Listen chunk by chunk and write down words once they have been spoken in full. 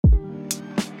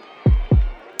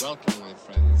Welcome, my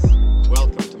friends.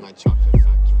 Welcome to my chocolate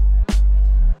factory.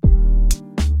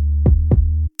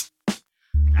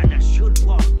 And I should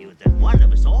warn you that one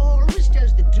of us always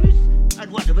tells the truth and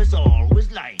one of us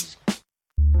always lies.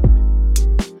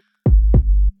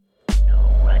 No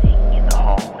running in the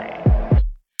hallway.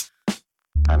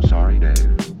 I'm sorry,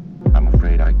 Dave. I'm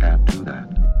afraid I can't do that.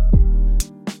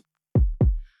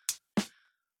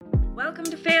 Welcome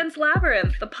to Fans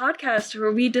Labyrinth, the podcast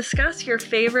where we discuss your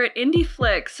favorite indie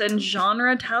flicks and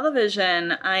genre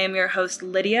television. I am your host,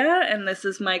 Lydia, and this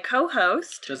is my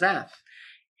co-host, Joseph.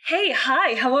 Hey,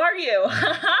 hi, how are you?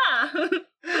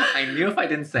 I knew if I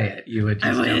didn't say it, you would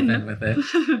just jump in with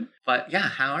it. But yeah,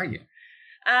 how are you?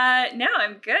 No,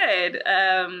 I'm good.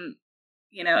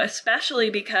 Especially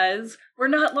because we're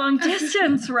not long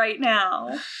distance right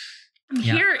now. I'm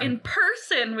here in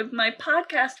person with my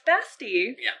podcast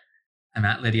bestie. Yeah. I'm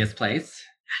at Lydia's place.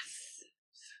 Yes.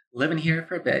 Living here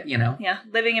for a bit, you know. Yeah,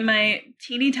 living in my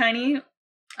teeny tiny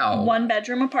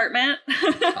one-bedroom apartment.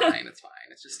 It's fine.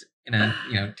 It's just in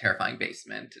a, terrifying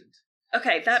basement. And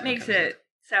okay, that makes it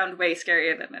sound way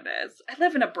scarier than it is. I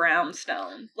live in a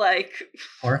brownstone.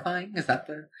 Horrifying? Is that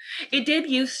the... It did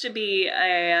used to be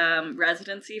a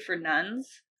residency for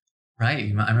nuns. Right, I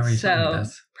remember you telling me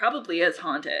this. Probably is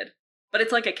haunted. But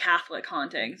it's like a Catholic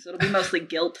haunting, so it'll be mostly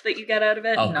guilt that you get out of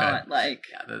it, not good. like...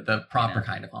 Yeah, the proper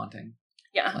kind of haunting.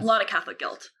 Yeah, a lot of Catholic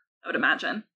guilt, I would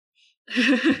imagine.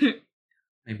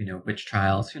 Maybe no witch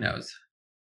trials, who knows?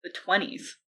 The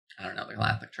 20s. I don't know, the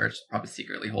Catholic Church is probably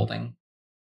secretly holding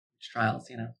witch trials,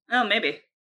 you know? Oh, maybe.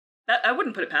 I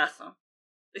wouldn't put it past them.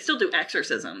 They still do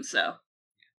exorcisms, so...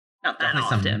 Not that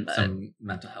definitely often, but... some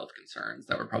mental health concerns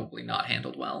that were probably not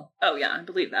handled well. Oh, yeah, I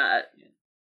believe that. Yeah.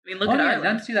 I mean, look at Ireland.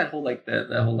 Not to see that whole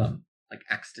the whole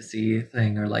ecstasy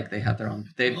thing, or they have their own.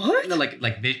 What? Not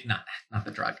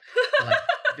the drug, but,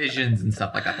 visions and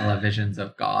stuff like that. They'll have visions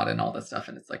of God and all this stuff,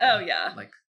 and it's some of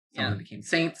them became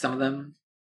saints. Some of them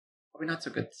probably not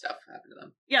so good stuff happened to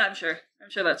them. Yeah, I'm sure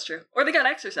that's true. Or they got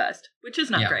exorcised, which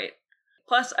is not great.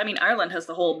 Plus, I mean, Ireland has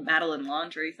the whole Magdalene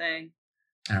laundry thing.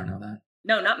 I don't know that.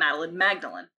 No, not Madeline,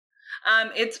 Magdalene.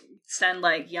 It's send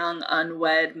young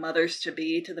unwed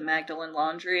mothers-to-be to the Magdalene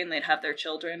laundry, and they'd have their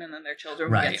children, and then their children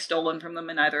would get stolen from them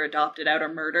and either adopted out or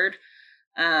murdered.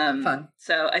 Fun.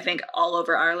 So I think all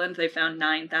over Ireland they found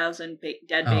 9,000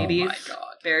 dead babies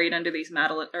buried under these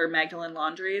Magdalene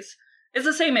laundries. It's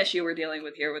the same issue we're dealing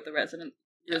with here with the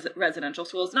residential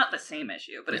schools. Not the same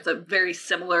issue, but it's a very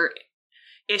similar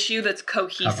issue that's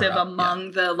cohesive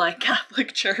among the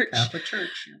Catholic Church. Catholic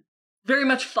Church. Yeah. Very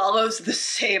much follows the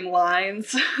same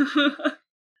lines.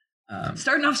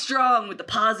 Starting off strong with the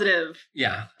positive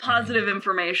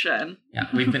information. Yeah,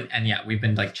 we've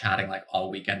been chatting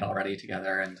all weekend already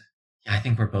together, and I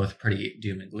think we're both pretty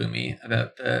doom and gloomy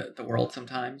about the world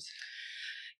sometimes.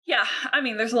 Yeah, I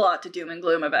mean, there's a lot to doom and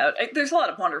gloom about. There's a lot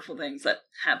of wonderful things that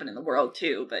happen in the world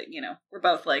too, but we're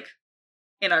both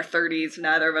in our 30s.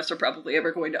 Neither of us are probably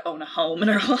ever going to own a home in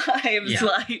our lives.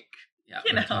 Yeah,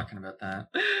 we're talking about that.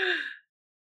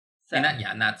 So.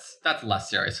 And that's less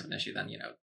serious of an issue than, the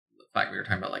fact we were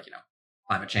talking about,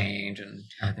 climate change and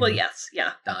everything. Well, yes,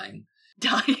 yeah. Dying.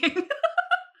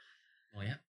 Well,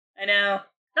 yeah. I know.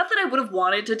 Not that I would have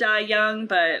wanted to die young,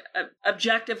 but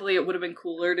objectively it would have been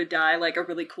cooler to die a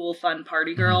really cool, fun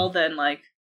party girl than,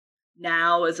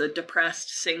 now as a depressed,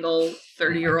 single,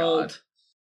 30-year-old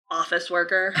office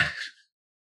worker.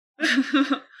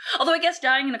 Although I guess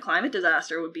dying in a climate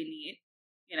disaster would be neat.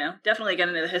 Definitely get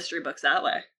into the history books that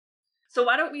way. So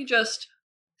why don't we just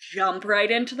jump right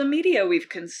into the media we've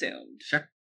consumed? Sure.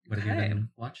 What have you been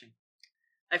watching?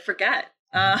 I forget.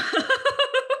 Sounds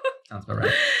about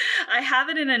right. I have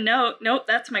it in a note. Nope,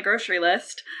 that's my grocery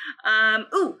list.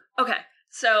 Okay.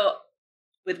 So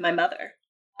with my mother,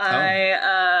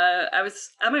 I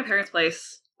was at my parents'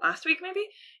 place last week maybe,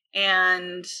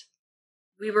 and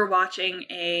we were watching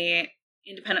a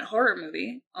independent horror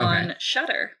movie on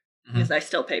Shudder. Because I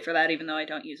still pay for that, even though I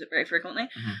don't use it very frequently.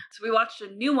 Mm-hmm. So we watched a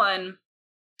new one.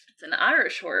 It's an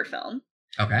Irish horror film.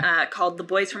 Called The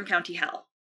Boys from County Hell.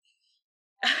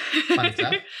 Fun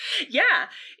stuff. Yeah.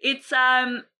 It's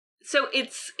so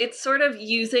it's sort of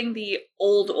using the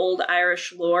old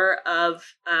Irish lore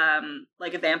of a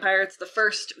vampire. It's the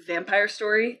first vampire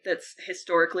story that's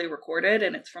historically recorded,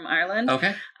 and it's from Ireland.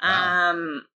 Okay.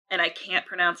 Wow. And I can't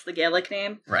pronounce the Gaelic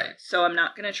name. Right. So I'm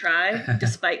not going to try,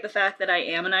 despite the fact that I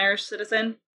am an Irish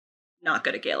citizen. Not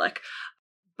good at Gaelic.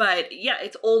 But yeah,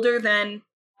 it's older than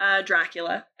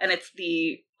Dracula. And it's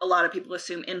a lot of people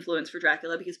assume influence for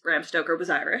Dracula because Bram Stoker was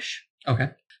Irish. Okay.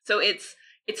 So it's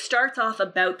it starts off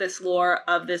about this lore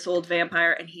of this old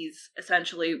vampire, and he's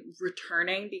essentially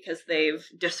returning because they've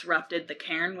disrupted the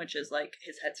cairn, which is like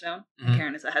his headstone. The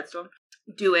cairn is a headstone,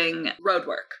 doing road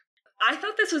work. I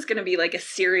thought this was going to be like a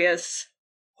serious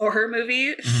horror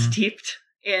movie steeped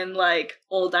in like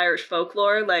old Irish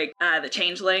folklore, like the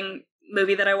Changeling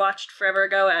movie that I watched forever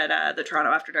ago at the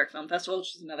Toronto After Dark Film Festival,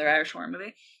 which is another Irish horror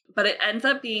movie. But it ends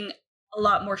up being a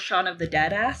lot more Shaun of the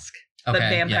Dead-esque, but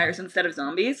vampires instead of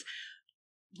zombies.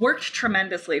 Worked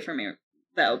tremendously for me,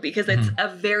 though, because it's a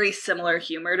very similar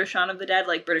humor to Shaun of the Dead,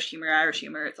 like British humor, Irish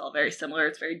humor. It's all very similar.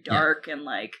 It's very dark and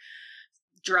like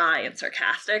dry and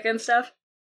sarcastic and stuff.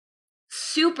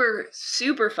 Super,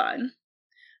 super fun.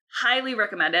 Highly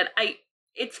recommend it.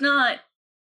 It's not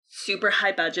super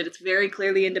high budget. It's very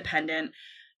clearly independent.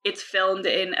 It's filmed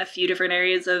in a few different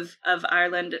areas of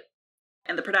Ireland,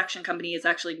 and the production company is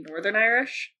actually Northern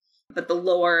Irish, but the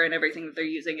lore and everything that they're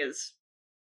using is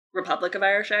Republic of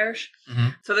Irish.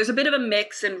 So there's a bit of a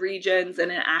mix in regions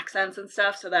and in accents and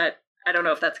stuff, so that I don't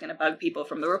know if that's going to bug people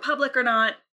from the Republic or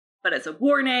not, but it's a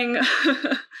warning.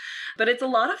 But it's a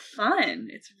lot of fun.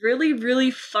 It's really,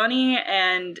 really funny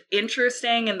and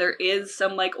interesting, and there is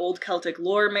some like old Celtic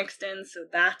lore mixed in, so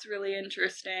that's really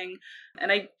interesting.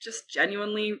 And I just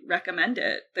genuinely recommend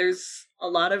it. There's a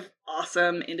lot of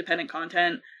awesome independent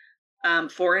content,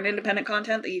 foreign independent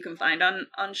content that you can find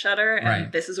on Shudder,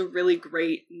 and this is a really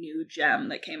great new gem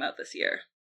that came out this year.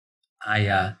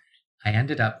 I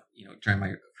ended up, during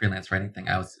my freelance writing thing,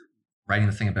 I was writing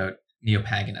this thing about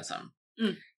neo-paganism.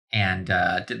 And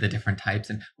the different types.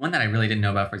 And one that I really didn't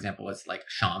know about, for example, was like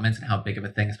shamans and how big of a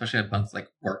thing, especially amongst like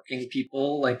working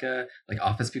people, like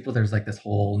office people. There's like this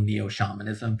whole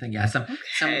neo-shamanism thing. Yeah,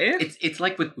 it's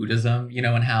like with Buddhism,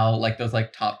 and how like those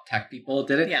like top tech people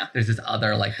did it. Yeah. There's this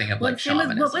other like thing of like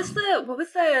shamanism. What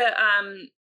was the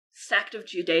sect of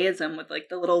Judaism with like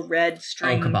the little red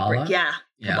string? Oh, Kabbalah?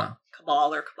 Yeah.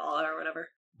 Kabbalah or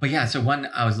whatever. But yeah, so one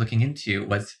I was looking into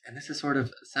was, and this is sort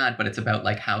of sad, but it's about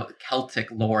like how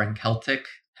Celtic lore and Celtic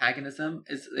paganism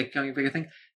is like becoming a bigger thing.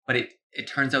 But it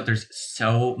turns out there's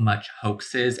so much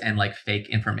hoaxes and like fake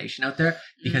information out there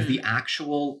because the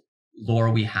actual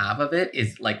lore we have of it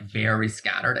is like very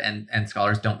scattered, and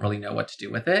scholars don't really know what to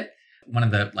do with it. One of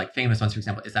the like famous ones, for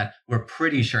example, is that we're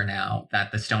pretty sure now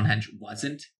that the Stonehenge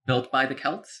wasn't built by the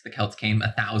Celts. The Celts came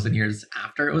 1,000 years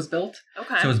after it was built.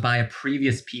 Okay. So it was by a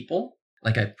previous people,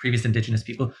 like a previous indigenous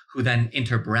people who then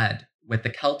interbred with the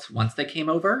Celts once they came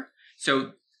over.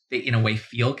 So they, in a way,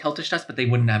 feel Celtish to us, but they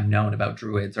wouldn't have known about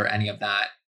Druids or any of that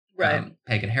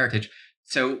pagan heritage.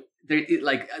 So they're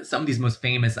like some of these most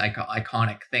famous,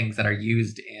 iconic things that are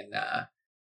used in,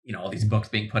 all these books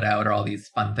being put out or all these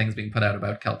fun things being put out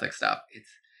about Celtic stuff.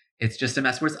 It's just a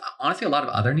mess. Whereas honestly, a lot of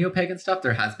other neo-pagan stuff,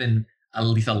 there has been at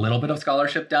least a little bit of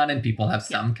scholarship done and people have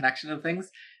some connection to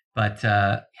things. But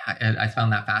I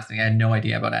found that fascinating. I had no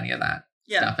idea about any of that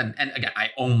stuff. And again, I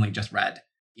only just read,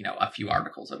 a few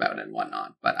articles about it and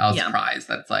whatnot. But I was surprised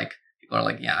that it's like, people are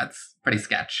like, yeah, it's pretty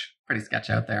sketch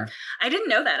out there. I didn't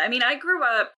know that. I mean, I grew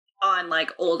up on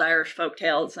like old Irish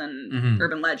folktales and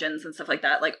urban legends and stuff like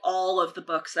that. Like all of the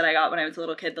books that I got when I was a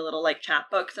little kid, the little like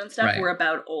chapbooks and stuff were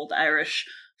about old Irish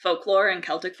folklore and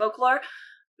Celtic folklore,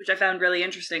 which I found really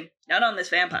interesting. Not on this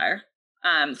vampire.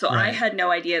 I had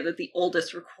no idea that the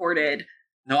oldest recorded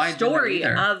story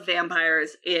of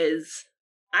vampires is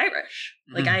Irish.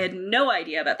 Like I had no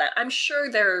idea about that. I'm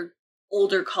sure there are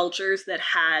older cultures that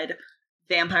had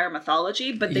vampire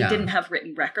mythology, but they didn't have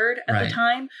written record at the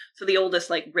time. So the oldest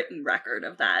like written record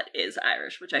of that is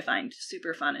Irish, which I find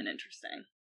super fun and interesting.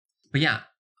 But yeah,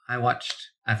 I watched,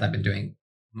 as I've been doing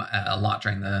a lot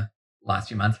during the last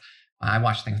few months, I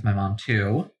watched things with my mom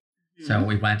too. So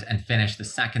we went and finished the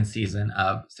second season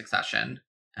of Succession,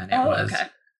 and it was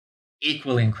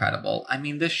equally incredible. I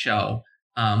mean, this show,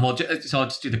 so I'll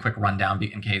just do the quick rundown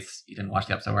in case you didn't watch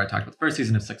the episode where I talked about the first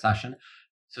season of Succession.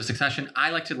 So Succession, I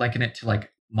like to liken it to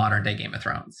like modern day Game of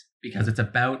Thrones because it's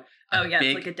about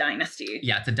it's like a dynasty.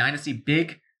 Yeah, it's a dynasty,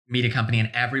 big media company,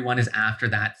 and everyone is after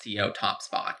that CEO top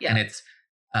spot. Yeah. And it's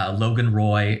Logan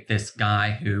Roy, this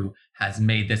guy who has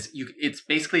made this. It's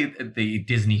basically the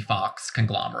Disney Fox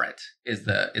conglomerate is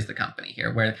the company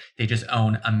here, where they just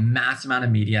own a mass amount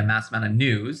of media, mass amount of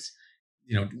news,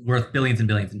 worth billions and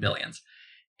billions and billions.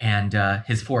 And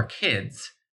his 4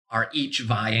 kids are each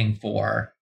vying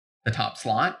for the top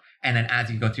slot. And then as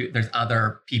you go through, there's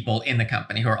other people in the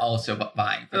company who are also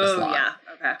vying for the slot. Yeah,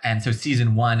 okay. And so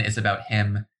season 1 is about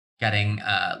him getting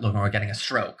Logan Roy getting a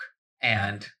stroke,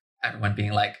 and everyone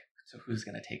being like, so who's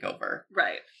going to take over?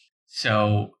 Right.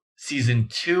 So season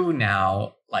 2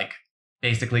 now, like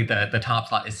basically the top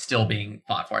slot is still being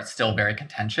fought for. It's still very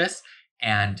contentious.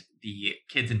 And the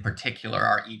kids in particular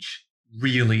are each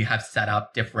really have set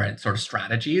up different sort of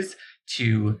strategies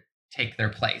to take their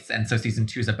place. And so season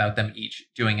 2 is about them each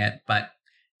doing it. But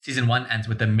season 1 ends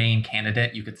with the main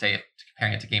candidate, you could say,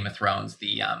 comparing it to Game of Thrones,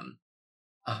 the,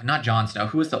 not Jon Snow,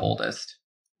 who was the oldest?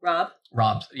 Rob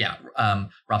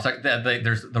Stark.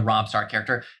 There's the Rob Stark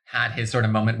character had his sort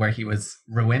of moment where he was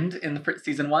ruined in the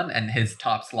season 1, and his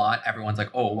top slot, everyone's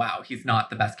like, oh wow, he's not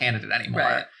the best candidate anymore.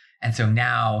 Right. And so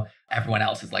now everyone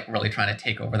else is like really trying to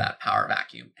take over that power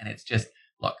vacuum. And it's just,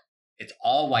 look, it's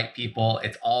all white people,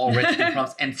 it's all rich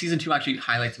people. And season 2 actually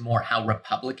highlights more how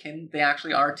Republican they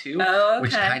actually are too,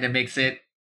 which kind of makes it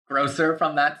grosser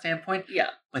from that standpoint. Yeah.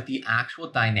 But the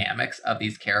actual dynamics of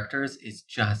these characters is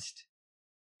just,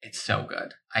 it's so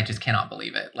good. I just cannot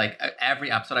believe it. Like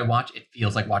every episode I watch, it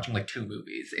feels like watching like 2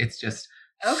 movies. It's just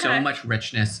so much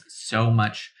richness, so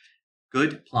much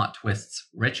good plot twists,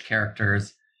 rich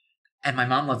characters. And my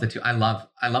mom loves it too. I love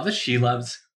that she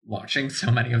loves watching so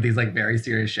many of these like very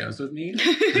serious shows with me.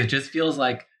 It just feels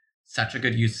like such a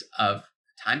good use of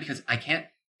time, because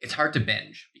it's hard to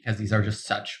binge because these are just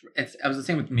it was the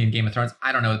same with me in Game of Thrones.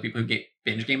 I don't know the people who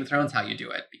binge Game of Thrones how you do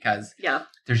it, because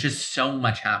there's just so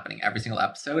much happening every single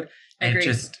episode. And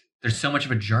there's so much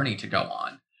of a journey to go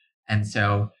on. And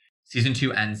so season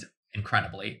 2 ends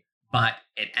incredibly, but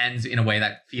it ends in a way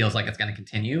that feels like it's going to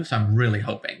continue. So I'm really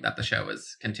hoping that the show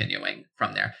is continuing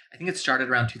from there. I think it started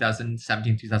around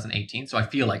 2017, 2018. So I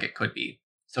feel like it could be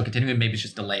still continuing. Maybe it's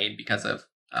just delayed because of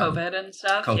COVID and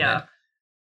stuff. COVID. Yeah.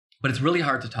 But it's really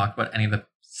hard to talk about any of the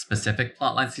specific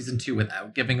plot lines season 2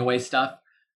 without giving away stuff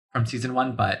from season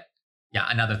 1. But yeah,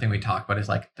 another thing we talk about is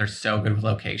like, they're so good with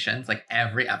locations. Like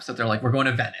every episode, they're like, we're going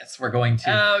to Venice. We're going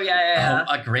to...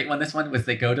 a great one. This one was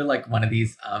they go to like one of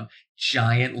these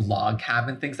giant log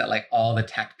cabin things that like all the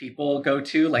tech people go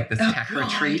to, like this tech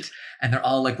retreat. And they're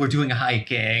all like, we're doing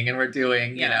hiking and we're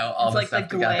doing, you know, all this stuff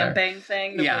together. It's like the glamping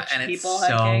thing. The rich and people it's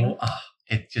hiking.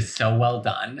 it's just so well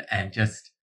done. And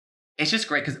it's just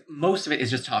great because most of it is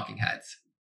just talking heads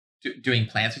doing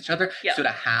plans with each other. Yeah. So to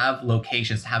have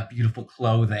locations, to have beautiful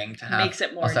clothing, to have makes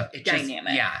it more stuff,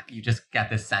 dynamic. You just get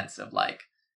this sense of like,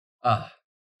 I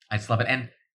just love it. And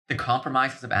the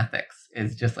compromises of ethics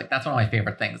is just like, that's one of my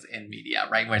favorite things in media,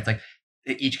 right? Where it's like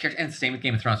each character, and the same with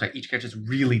Game of Thrones, right? Each character is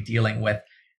really dealing with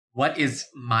what is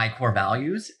my core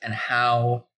values and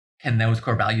how can those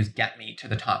core values get me to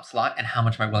the top slot, and how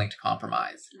much am I willing to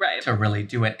compromise to really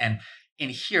do it. And in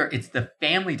here, it's the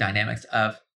family dynamics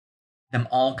of them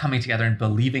all coming together and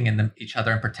believing in each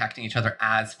other and protecting each other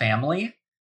as family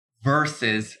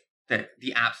versus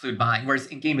the absolute vying. Whereas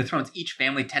in Game of Thrones, each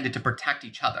family tended to protect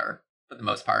each other for the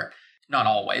most part. Not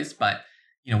always, but,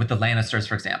 you know, with the Lannisters,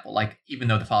 for example, like even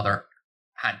though the father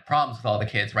had problems with all the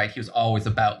kids, right? He was always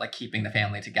about like keeping the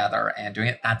family together and doing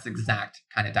it. That's the exact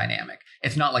kind of dynamic.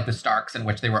 It's not like the Starks in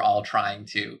which they were all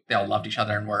they all loved each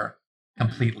other and were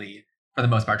completely, for the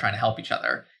most part, trying to help each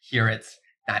other. Here it's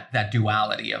that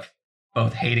duality of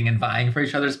both hating and vying for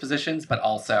each other's positions, but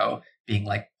also being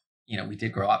like, you know, we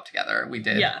did grow up together. We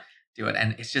did do it.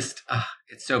 And it's just,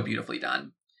 it's so beautifully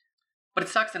done. But it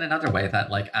sucks in another way that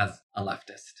like as a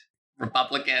leftist,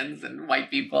 Republicans and white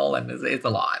people, and it's a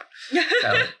lot.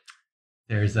 So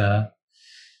there's I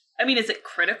mean, is it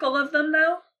critical of them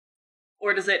though?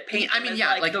 Or does it paint them as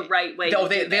like the right way? No,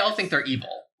 they all think they're evil.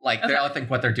 Like they all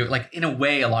think what they're doing. Like in a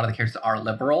way, a lot of the characters are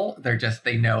liberal.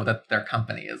 They know that their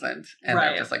company isn't, and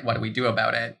they're just like, what do we do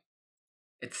about it?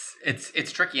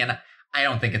 It's tricky, and I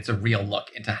don't think it's a real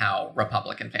look into how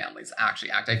Republican families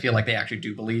actually act. I feel like they actually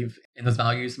do believe in those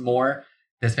values more.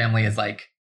 This family is like,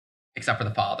 except for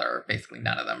the father, basically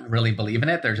none of them really believe in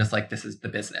it. They're just like, this is the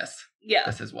business. Yeah.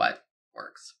 This is what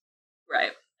works.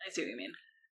 Right. I see what you mean.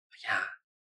 But yeah.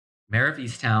 Mare of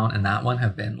Easttown and that one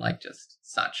have been like just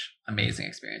such amazing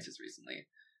experiences recently.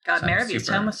 God, so Mare of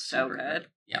Easttown was so good.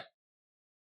 Yeah.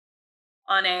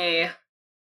 On a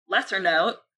lesser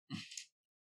note,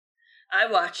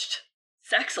 I watched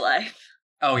Sex Life.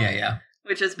 Oh, yeah.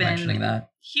 Which has been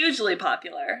hugely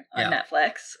popular on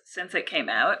Netflix since it came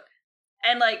out.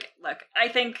 And like, look, I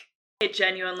think it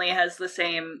genuinely has the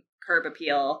same curb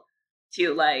appeal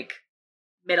to like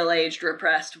middle-aged,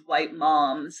 repressed white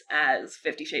moms as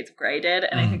 50 Shades of Grey did.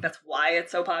 And I think that's why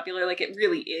it's so popular. Like, it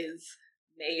really is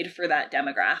made for that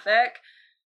demographic.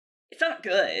 It's not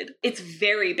good. It's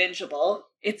very bingeable.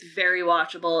 It's very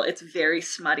watchable. It's very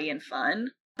smutty and fun.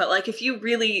 But like, if you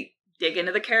really dig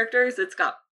into the characters, it's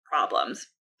got problems.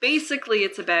 Basically,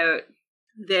 it's about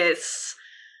this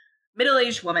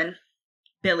middle-aged woman,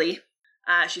 Billy.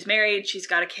 She's married. She's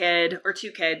got a kid, or 2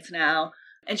 kids now.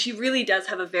 And she really does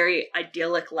have a very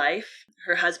idyllic life.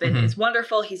 Her husband is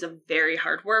wonderful. He's a very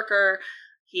hard worker.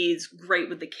 He's great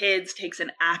with the kids, takes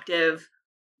an active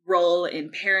role in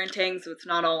parenting, so it's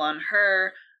not all on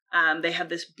her. They have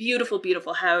this beautiful,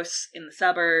 beautiful house in the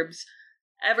suburbs.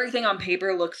 Everything on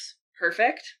paper looks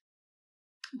perfect,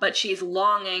 but she's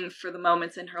longing for the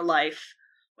moments in her life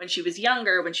when she was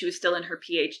younger, when she was still in her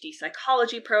PhD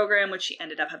psychology program, which she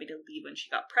ended up having to leave when she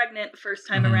got pregnant the first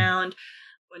time around.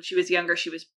 When she was younger, she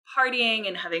was partying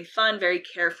and having fun, very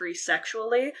carefree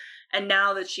sexually. And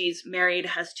now that she's married,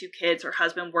 has 2 kids, her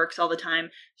husband works all the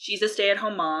time, she's a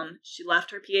stay-at-home mom. She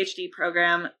left her PhD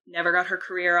program, never got her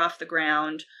career off the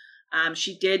ground.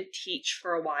 She did teach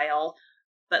for a while,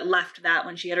 but left that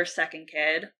when she had her second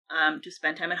kid to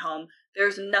spend time at home.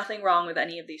 There's nothing wrong with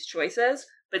any of these choices,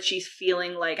 but she's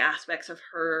feeling like aspects of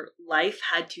her life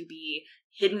had to be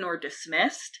hidden or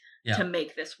dismissed to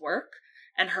make this work.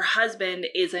 And her husband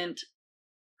isn't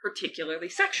particularly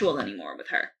sexual anymore with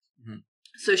her. Mm-hmm.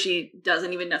 So she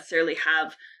doesn't even necessarily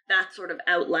have that sort of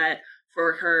outlet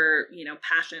for her,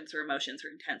 passions or emotions or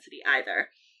intensity either.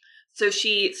 So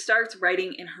she starts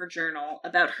writing in her journal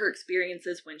about her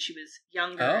experiences when she was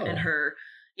younger and her,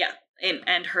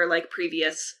 and her like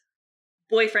previous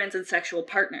boyfriends and sexual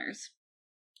partners.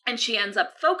 And she ends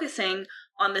up focusing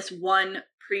on this one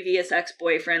previous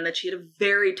ex-boyfriend that she had a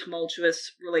very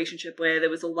tumultuous relationship with. It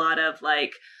was a lot of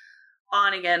like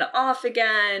on again, off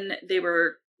again. They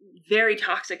were very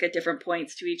toxic at different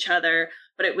points to each other,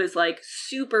 but it was like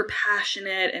super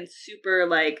passionate and super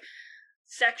like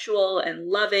sexual and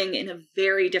loving in a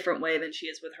very different way than she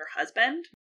is with her husband.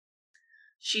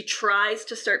 She tries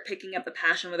to start picking up the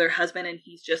passion with her husband, and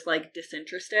he's just like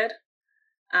disinterested.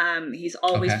 He's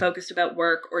always focused about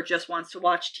work or just wants to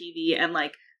watch TV, and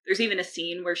like there's even a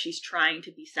scene where she's trying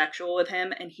to be sexual with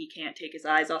him and he can't take his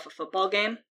eyes off a football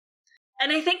game.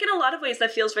 And I think in a lot of ways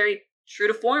that feels very true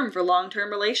to form for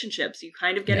long-term relationships. You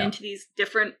kind of get into these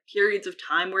different periods of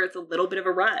time where it's a little bit of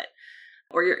a rut,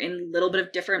 or you're in a little bit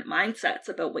of different mindsets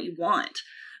about what you want.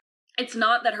 It's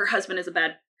not that her husband is a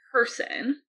bad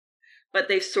person, but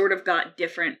they've sort of got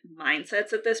different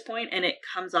mindsets at this point, and it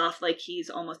comes off like he's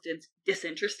almost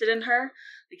disinterested in her.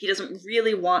 Like he doesn't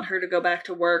really want her to go back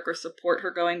to work or support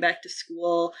her going back to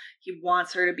school. He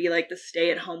wants her to be like the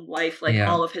stay-at-home wife, like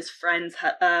all of his friends'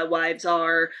 wives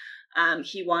are.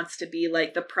 He wants to be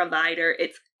like the provider.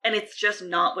 It's just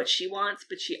not what she wants,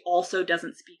 but she also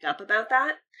doesn't speak up about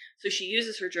that. So she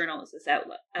uses her journal as this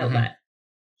outlet. Mm-hmm.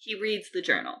 He reads the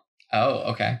journal.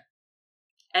 Oh, okay.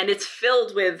 And it's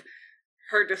filled with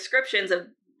her descriptions of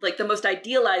like the most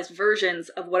idealized versions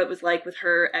of what it was like with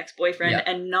her ex-boyfriend,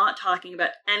 and not talking about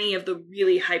any of the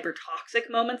really hyper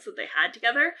toxic moments that they had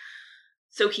together.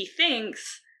 So he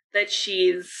thinks that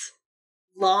she's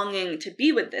longing to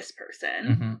be with this person.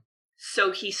 Mm-hmm.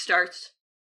 So he starts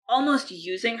almost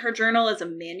using her journal as a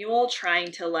manual,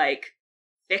 trying to like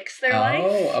fix their life.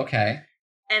 Oh, okay.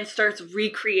 And starts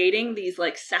recreating these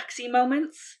like sexy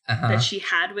moments that she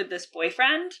had with this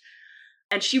boyfriend.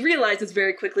 And she realizes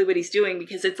very quickly what he's doing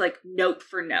because it's like note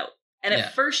for note. And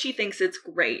at first she thinks it's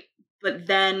great, but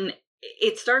then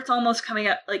it starts almost coming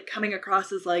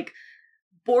across as like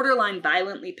borderline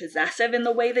violently possessive in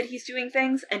the way that he's doing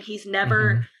things. And he's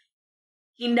never,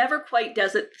 he never quite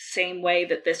does it the same way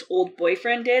that this old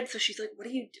boyfriend did. So she's like, what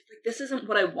do you do? Like, this isn't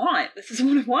what I want. This isn't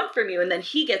what I want from you. And then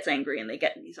he gets angry and they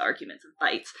get in these arguments and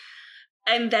fights.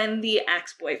 And then the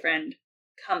ex-boyfriend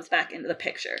comes back into the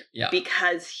picture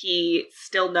because he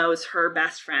still knows her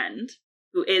best friend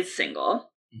who is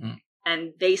single,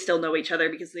 and they still know each other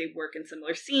because they work in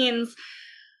similar scenes,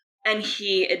 and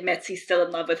he admits he's still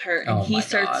in love with her, and he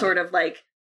starts sort of like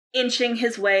inching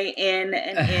his way in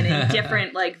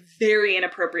different like very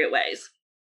inappropriate ways.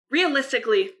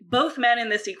 Realistically, both men in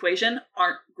this equation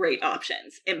aren't great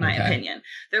options in my opinion.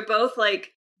 They're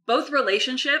both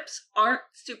relationships aren't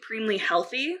supremely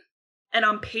healthy. And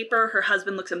on paper, her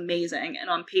husband looks amazing. And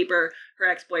on paper, her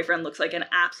ex-boyfriend looks like an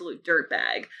absolute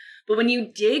dirtbag. But when you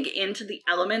dig into the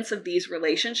elements of these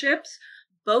relationships,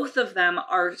 both of them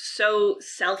are so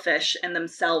selfish and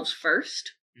themselves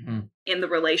first in the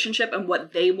relationship, and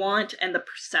what they want and the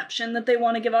perception that they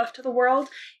want to give off to the world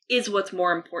is what's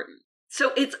more important.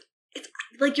 So it's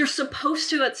like you're supposed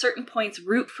to, at certain points,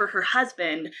 root for her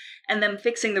husband and them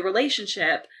fixing the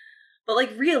relationship. But,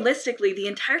 like, realistically, the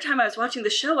entire time I was watching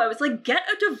the show, I was like, get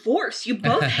a divorce. You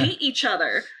both hate each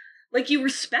other. Like, you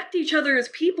respect each other as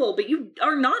people, but you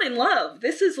are not in love.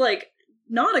 This is, like,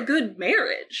 not a good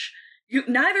marriage.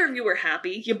 Neither of you are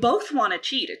happy. You both want to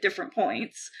cheat at different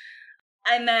points.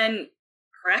 And then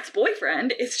her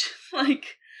ex-boyfriend is just,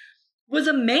 like, was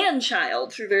a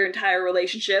man-child through their entire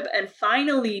relationship and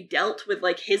finally dealt with,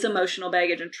 like, his emotional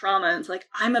baggage and trauma. And it's like,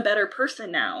 I'm a better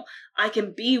person now. I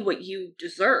can be what you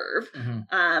deserve. Mhm.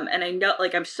 And I know,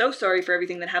 like, I'm so sorry for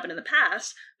everything that happened in the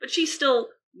past, but she's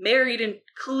still married and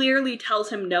clearly tells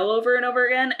him no over and over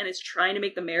again and is trying to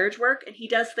make the marriage work. And he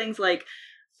does things like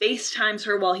FaceTimes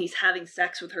her while he's having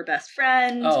sex with her best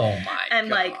friend. Oh my And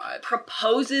God. like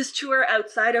proposes to her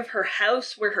outside of her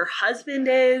house where her husband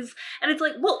is. And it's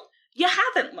like, well, you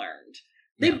haven't learned.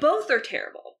 They Yeah. both are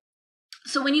terrible.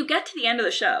 So when you get to the end of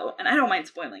the show, and I don't mind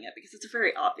spoiling it because it's a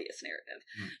very obvious narrative,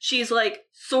 she's like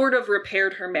sort of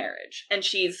repaired her marriage and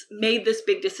she's made this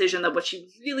big decision that what she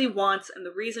really wants, and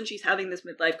the reason she's having this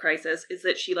midlife crisis is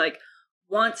that she like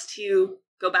wants to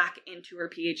go back into her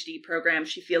PhD program.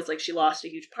 She feels like she lost a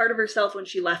huge part of herself when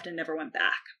she left and never went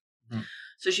back. Mhm.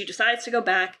 So she decides to go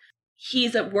back.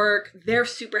 He's at work. They're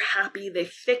super happy. They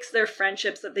fix their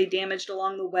friendships that they damaged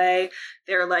along the way.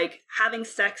 They're like having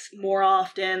sex more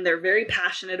often. They're very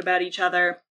passionate about each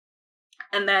other.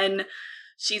 And then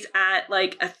she's at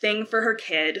like a thing for her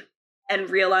kid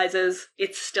and realizes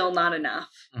it's still not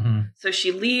enough. Mhm. So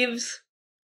she leaves,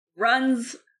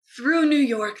 runs through New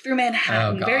York, through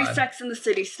Manhattan, Oh, very God. Sex and the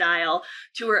City style,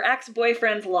 to her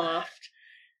ex-boyfriend's loft,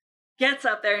 gets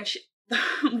up there and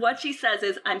what she says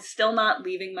is, I'm still not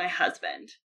leaving my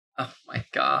husband. Oh my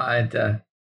God.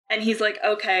 And he's like,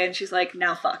 okay. And she's like,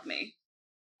 now fuck me.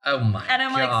 Oh my And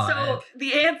I'm God. like, so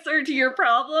the answer to your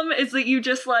problem is that you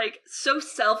just like so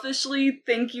selfishly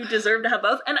think you deserve to have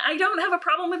both. And I don't have a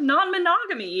problem with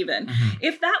non-monogamy even. Mhm.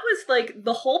 If that was like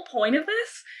the whole point of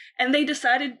this and they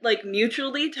decided like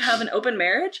mutually to have an open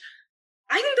marriage,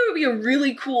 I think there would be a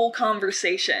really cool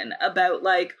conversation about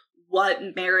like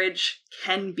what marriage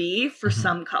can be for Mhm.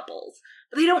 some couples.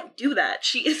 But they don't do that.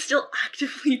 She is still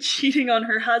actively cheating on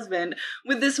her husband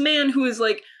with this man who is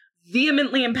like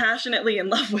vehemently and passionately in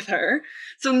love with her.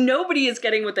 So nobody is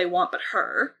getting what they want but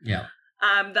her. Yeah.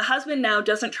 The husband now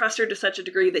doesn't trust her to such a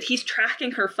degree that he's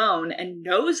tracking her phone and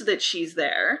knows that she's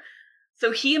there.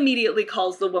 So he immediately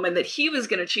calls the woman that he was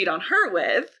going to cheat on her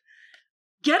with,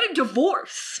 get a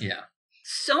divorce. Yeah.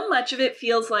 So much of it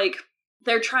feels like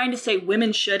they're trying to say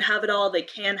women should have it all, they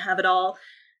can have it all.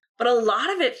 But a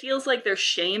lot of it feels like they're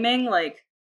shaming like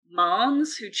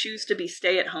moms who choose to be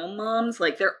stay-at-home moms.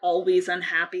 Like they're always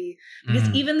unhappy. Because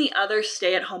Mhm. even the other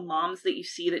stay-at-home moms that you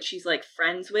see that she's like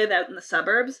friends with out in the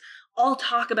suburbs all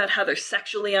talk about how they're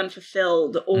sexually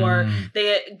unfulfilled, or Mm.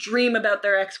 they dream about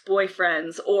their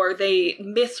ex-boyfriends, or they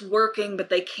miss working but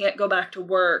they can't go back to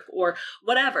work, or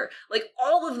whatever. Like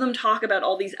all of them talk about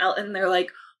all these out, and they're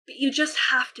like, but you just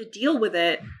have to deal with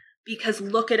it because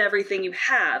look at everything you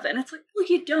have. And it's like, well,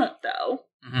 you don't though.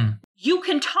 Mhm. You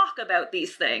can talk about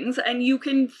these things and you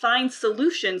can find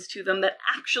solutions to them that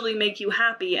actually make you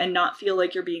happy and not feel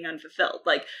like you're being unfulfilled.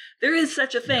 Like there is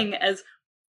such a thing as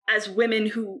women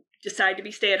who decide to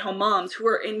be stay-at-home moms who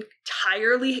are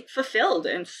entirely fulfilled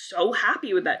and so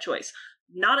happy with that choice.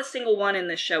 Not a single one in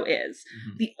this show is.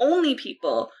 Mhm. The only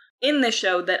people in this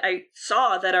show that I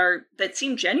saw that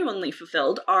seem genuinely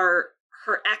fulfilled are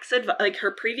her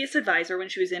her previous advisor when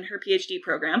she was in her PhD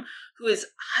program, who is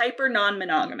hyper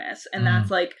non-monogamous, and that's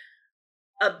like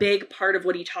a big part of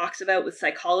what he talks about with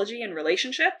psychology and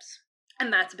relationships.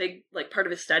 And that's a big like part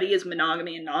of his study is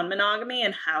monogamy and non-monogamy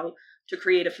and how to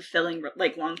create a fulfilling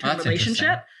like long-term That's relationship.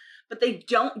 interesting. But they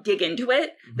don't dig into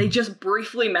it. They Mhm. just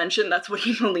briefly mention that's what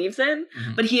he believes in.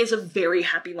 Mhm. But he has a very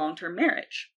happy long-term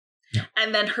marriage. Yeah.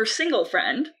 And then her single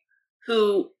friend,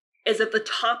 who is at the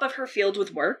top of her field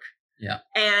with work, Yeah.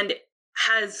 and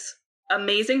has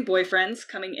amazing boyfriends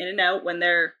coming in and out when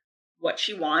they're what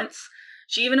she wants.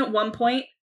 She even at one point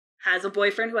has a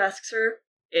boyfriend who asks her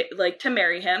to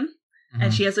marry him,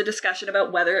 and Mhm. she has a discussion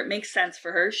about whether it makes sense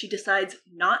for her. She decides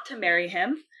not to marry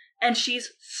him, and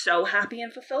she's so happy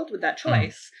and fulfilled with that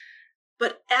choice.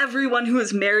 But everyone who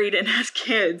is married and has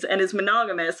kids and is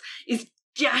monogamous is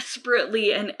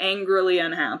desperately and angrily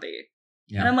unhappy.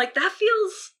 Yeah. And I'm like, that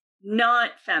feels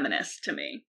not feminist to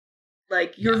me.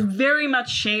 Like, you're very much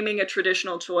shaming a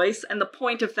traditional choice, and the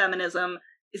point of feminism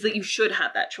is that you should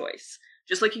have that choice.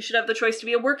 Just like you should have the choice to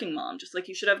be a working mom, just like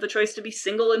you should have the choice to be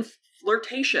single and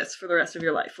flirtatious for the rest of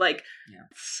your life. Like,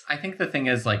 I think the thing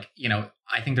is, like, you know,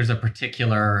 I think there's a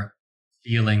particular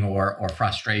feeling or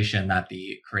frustration that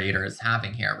the creator is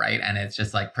having here, right? And it's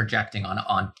just like projecting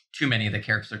on too many of the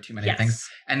characters or too many things.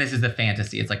 And this is the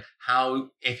fantasy. It's like, how,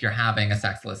 if you're having a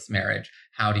sexless marriage,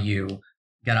 how do you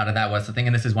get out of that? What's the thing?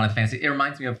 And this is one of the fantasies. It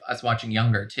reminds me of us watching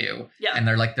Younger too. Yeah. And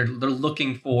they're like, they're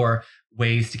looking for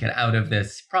ways to get out of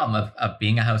this problem of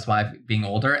being a housewife, being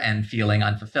older and feeling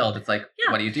unfulfilled. It's like,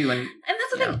 what do you do? And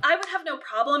that's the thing. I would have no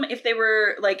problem problem if they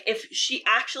were, like, if she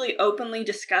actually openly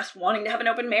discussed wanting to have an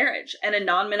open marriage and a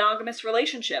non-monogamous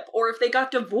relationship, or if they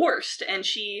got divorced and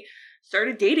she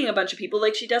started dating a bunch of people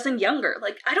like she does in Younger.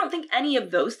 Like, I don't think any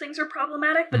of those things are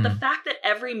problematic, but the fact that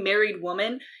every married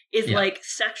woman is, like,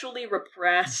 sexually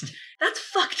repressed, that's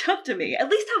fucked up to me. At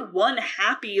least have one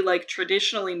happy, like,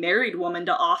 traditionally married woman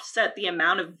to offset the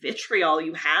amount of vitriol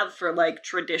you have for, like,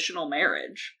 traditional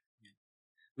marriage.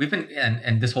 We've been,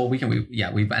 and this whole weekend,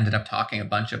 we've ended up talking a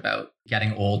bunch about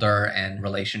getting older and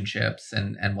relationships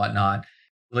and whatnot.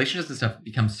 Relationships and stuff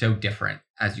become so different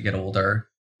as you get older.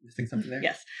 You think something there?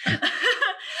 Yes. 100%.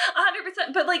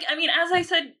 But, like, I mean, as I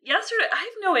said yesterday, I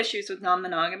have no issues with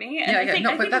non-monogamy. And I think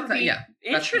it would be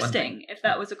interesting if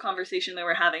that was a conversation they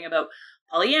were having about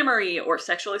polyamory or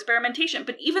sexual experimentation.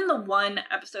 But even the one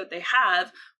episode they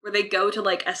have where they go to,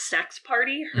 like, a sex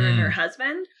party, her and her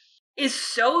husband, is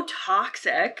so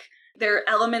toxic. There are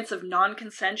elements of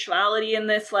non-consensuality in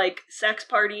this, like, sex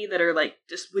party that are, like,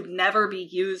 just would never be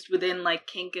used within, like,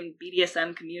 kink and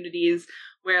BDSM communities,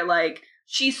 where, like,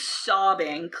 she's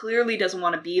sobbing, clearly doesn't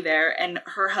want to be there, and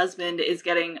her husband is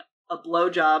getting a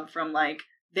blowjob from, like,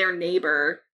 their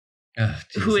neighbor,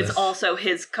 who is also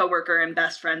his coworker and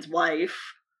best friend's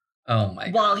wife. Oh my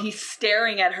God. While he's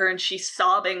staring at her and she's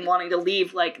sobbing, wanting to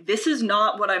leave. Like, this is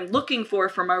not what I'm looking for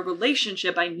from our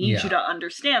relationship. I need you to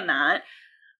understand that.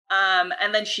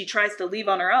 And then she tries to leave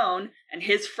on her own, and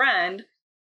his friend,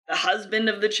 the husband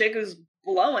of the chick who's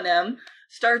blowing him,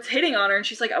 starts hitting on her, and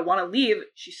she's like, I want to leave.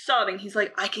 She's sobbing. He's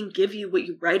like, I can give you what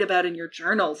you write about in your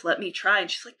journals. Let me try.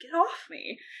 And she's like, get off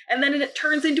me. And then it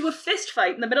turns into a fist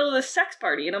fight in the middle of this sex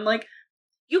party. And I'm like,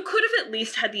 you could have at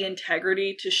least had the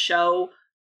integrity to show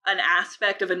an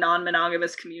aspect of a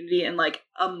non-monogamous community in, like,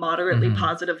 a moderately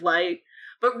positive light.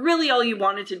 But really all you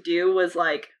wanted to do was,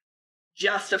 like,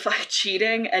 justify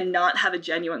cheating and not have a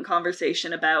genuine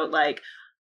conversation about, like,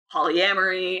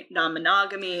 polyamory,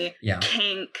 non-monogamy,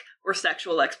 kink, or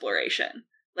sexual exploration.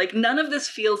 Like, none of this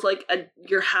feels like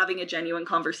you're having a genuine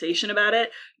conversation about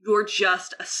it. You're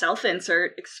just a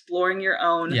self-insert exploring your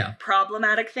own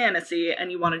problematic fantasy,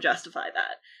 and you want to justify that.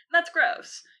 And that's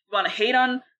gross. You want to hate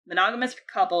on monogamous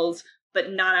couples,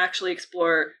 but not actually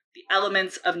explore the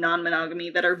elements of non-monogamy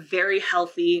that are very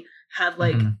healthy, have,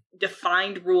 like,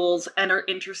 defined rules, and are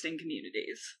interesting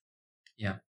communities.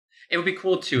 Yeah. It would be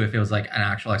cool, too, if it was, like, an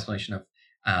actual explanation of,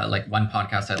 like, one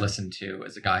podcast I listened to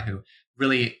is a guy who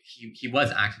really, he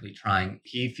was actively trying.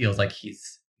 He feels like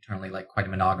he's internally, like, quite a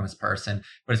monogamous person,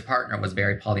 but his partner was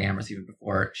very polyamorous even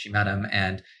before she met him,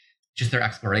 and just their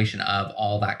exploration of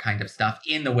all that kind of stuff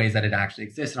in the ways that it actually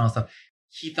exists and all stuff.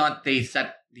 He thought they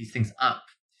set these things up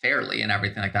fairly and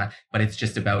everything like that, but it's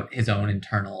just about his own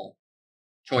internal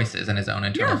choices and his own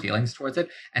internal feelings towards it.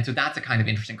 And so that's a kind of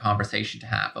interesting conversation to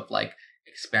have of, like,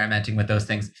 experimenting with those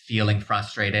things, feeling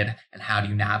frustrated, and how do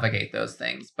you navigate those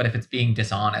things. But if it's being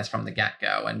dishonest from the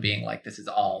get-go and being like, this is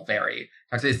all very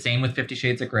toxic, same with 50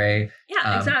 Shades of Grey.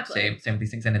 Yeah, exactly. Same with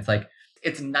these things. And it's like,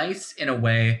 it's nice in a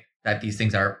way that these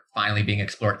things are finally being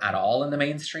explored at all in the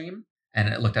mainstream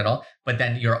and looked at all. But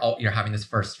then you're having this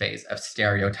first phase of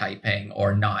stereotyping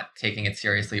or not taking it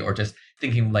seriously, or just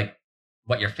thinking, like,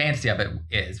 what your fantasy of it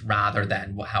is rather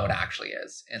than how it actually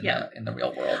is in the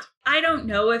real world. I don't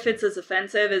know if it's as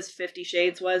offensive as 50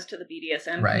 Shades was to the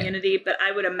BDSM community, but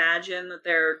I would imagine that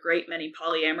there are a great many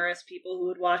polyamorous people who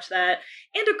would watch that,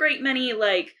 and a great many,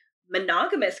 like,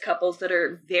 monogamous couples that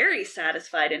are very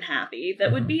satisfied and happy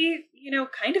that would be, you know,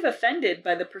 kind of offended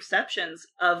by the perceptions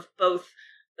of both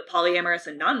the polyamorous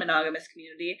and non-monogamous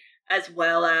community, as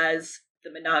well as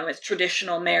the monogamous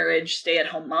traditional marriage,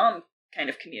 stay-at-home mom kind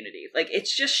of community. Like,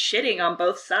 it's just shitting on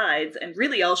both sides, and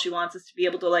really all she wants is to be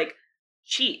able to, like,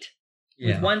 cheat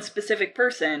with one specific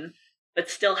person, but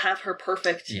still have her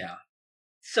perfect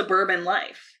suburban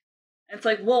life. And it's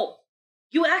like, well,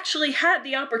 you actually had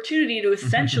the opportunity to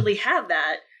essentially have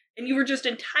that, and you were just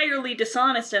entirely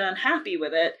dishonest and unhappy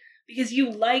with it because you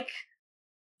like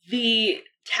the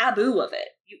taboo of it.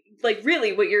 Like,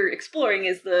 really what you're exploring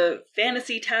is the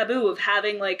fantasy taboo of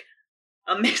having, like,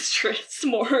 a mistress,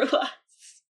 more or less.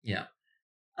 Yeah.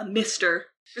 A mister.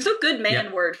 There's no good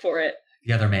man word for it.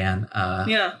 The other man.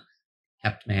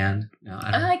 Kept man. No,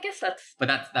 I don't know. I guess that's... But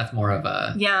that's more of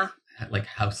a... like,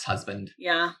 house husband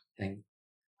thing.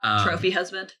 Trophy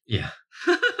husband. Yeah.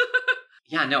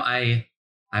 No, I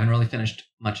haven't really finished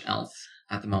much else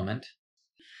at the moment.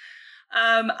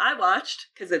 I watched,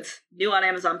 because it's new on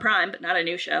Amazon Prime, but not a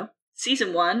new show,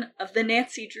 season 1 of the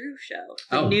Nancy Drew Show.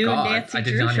 The new Nancy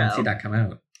Drew Show. I did not even see that come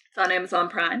out. It's on Amazon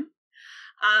Prime.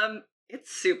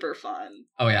 It's super fun.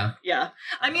 Oh, yeah? Yeah.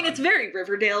 I mean, it's very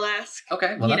Riverdale-esque.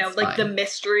 Okay, well, you know, like, the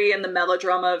mystery and the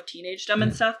melodrama of teenagedom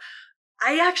and stuff.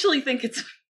 I actually think it's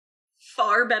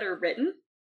far better written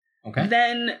Okay.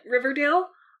 than Riverdale.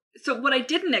 So what I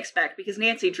didn't expect, because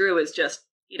Nancy Drew is just,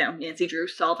 Nancy Drew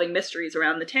solving mysteries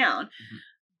around the town. Mhm.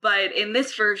 But in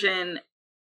this version,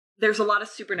 there's a lot of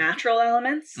supernatural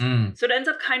elements. Mm. So it ends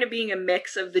up kind of being a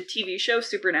mix of the TV show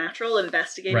Supernatural,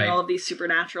 investigating Right. all of these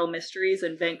supernatural mysteries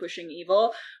and vanquishing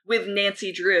evil, with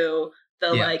Nancy Drew,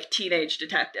 the Yeah. teenage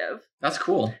detective. That's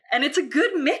cool. And it's a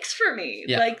good mix for me.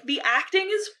 Yeah. Like, the acting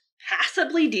is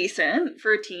passably decent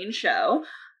for a teen show.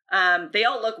 They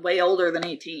all look way older than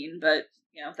 18, but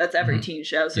that's every Mhm. teen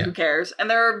show, so Yeah. who cares? And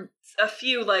there are a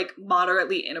few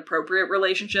moderately inappropriate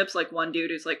relationships, like one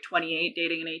dude who's 28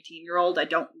 dating an 18-year-old. I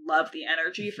don't love the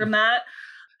energy from that.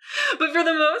 But for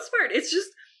the most part, it's just,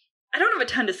 I don't have a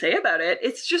ton to say about it.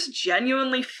 It's just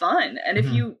genuinely fun. And if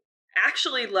Mhm. you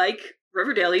actually like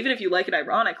Riverdale, even if you like it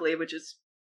ironically, which is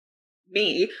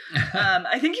me,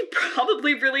 I think you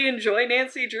probably really enjoy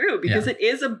Nancy Drew, because it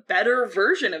is a better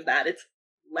version of that. It's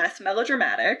less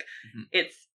melodramatic. Mhm.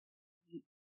 It's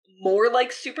more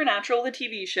like Supernatural, the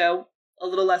TV show, a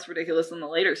little less ridiculous than the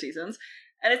later seasons.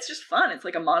 And it's just fun. It's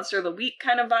like a Monster of the Week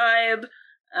kind of vibe.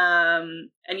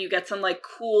 And you get some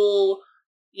cool,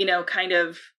 kind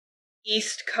of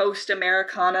East Coast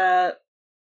Americana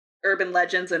urban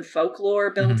legends and folklore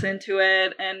built into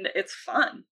it. And it's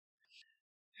fun.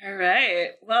 All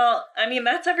right. Well,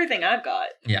 that's everything I've got.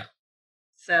 Yeah.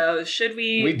 So should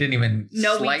we... We didn't even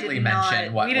No, we slightly did mention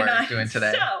not. what We did we're not. doing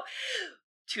today. So,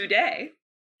 today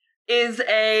is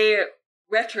a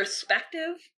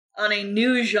retrospective on a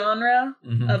new genre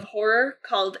Mhm. of horror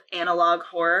called analog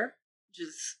horror, which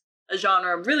is a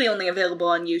genre really only available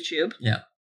on YouTube. Yeah.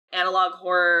 Analog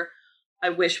horror, I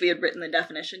wish we had written the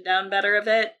definition down better of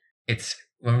it. It's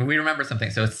when we remember something.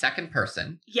 So it's second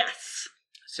person. Yes.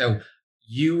 So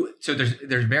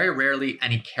there's very rarely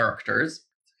any characters.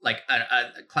 Like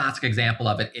a classic example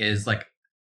of it is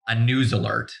a news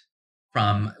alert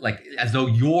from as though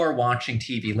you're watching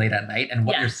TV late at night, and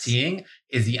what you're Yes. seeing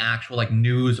is the actual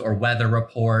news or weather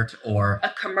report or A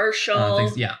commercial.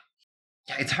 things. Yeah,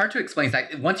 it's hard to explain.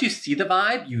 It's once you see the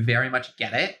vibe, you very much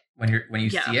get it when you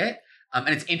Yeah. see it. And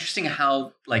it's interesting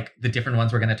how the different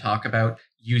ones we're going to talk about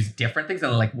use different things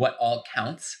and what all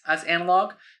counts as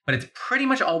analog, but it's pretty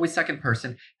much always second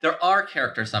person. There are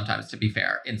characters sometimes, to be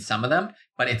fair, in some of them,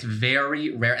 but it's very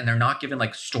rare, and they're not given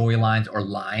storylines or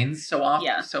lines so often.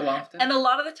 Yeah. So often. And a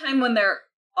lot of the time when there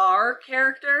are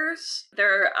characters,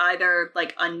 they're either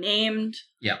unnamed,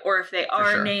 Yeah, or if they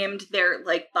are sure. named, they're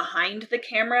behind the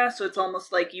camera, so it's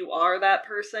almost like you are that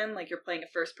person, like you're playing a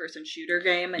first-person shooter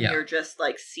game and Yeah. you're just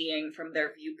seeing from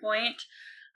their viewpoint.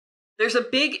 There's a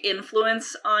big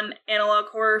influence on analog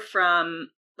horror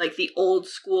from the old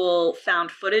school found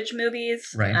footage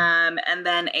movies, Right. And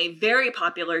then a very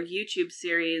popular YouTube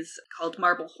series called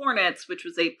Marble Hornets, which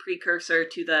was a precursor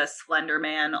to the Slender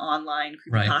Man online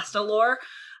creepypasta lore.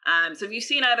 So if you've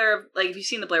seen if you've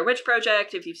seen the Blair Witch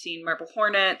Project, if you've seen Marble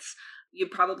Hornets, you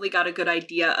probably got a good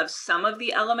idea of some of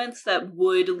the elements that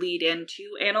would lead into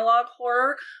analog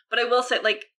horror. But I will say,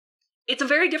 it's a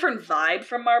very different vibe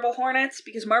from Marble Hornets,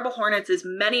 because Marble Hornets is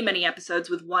many, many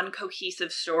episodes with one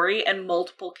cohesive story and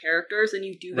multiple characters, and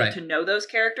you do get Right. to know those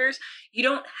characters. You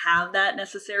don't have that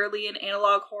necessarily in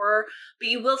analog horror, but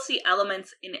you will see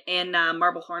elements in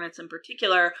Marble Hornets in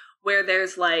particular where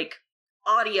there's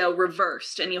audio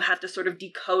reversed and you have to sort of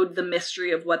decode the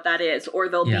mystery of what that is, or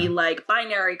there'll be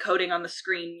binary coding on the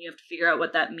screen and you have to figure out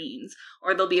what that means,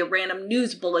 or there'll be a random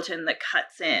news bulletin that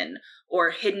cuts in,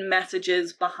 or hidden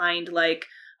messages behind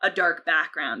a dark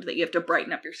background that you have to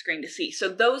brighten up your screen to see. So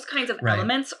those kinds of Right.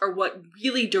 elements are what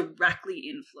really directly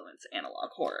influence analog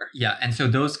horror. Yeah, and so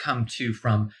those come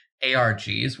from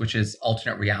ARGs, which is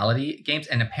alternate reality games,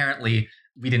 and apparently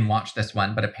we didn't watch this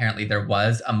one, but apparently there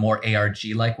was a more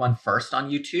ARG-like one first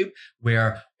on YouTube,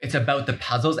 where it's about the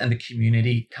puzzles and the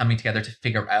community coming together to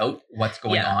figure out what's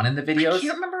going on in the videos. I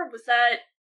can't remember, was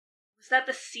that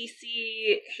the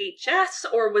CCHS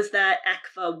or was that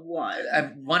ECFA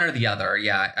 1? One or the other,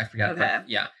 yeah, I forget. Okay. But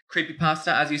yeah,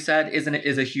 creepypasta, as you said, is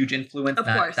a huge influence. Of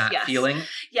that course, yes. feeling.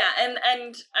 Yeah,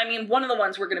 and one of the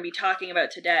ones we're going to be talking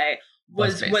about today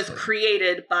was basically-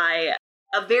 created by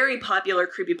a very popular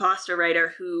creepypasta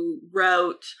writer who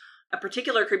wrote a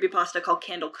particular creepypasta called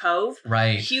Candle Cove.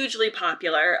 Right. Hugely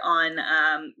popular on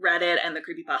Reddit and the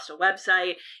creepypasta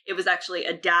website. It was actually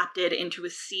adapted into a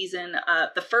season,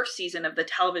 the first season of the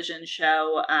television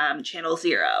show Channel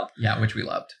Zero. Yeah, which we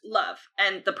loved. Love.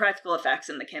 And the practical effects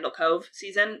in the Candle Cove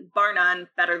season, bar none,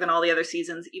 better than all the other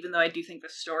seasons, even though I do think the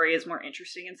story is more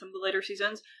interesting in some of the later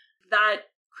seasons. That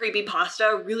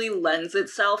creepypasta really lends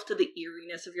itself to the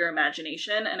eeriness of your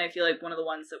imagination. And I feel like one of the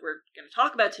ones that we're going to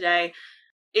talk about today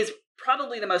is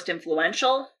probably the most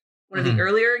influential, one of the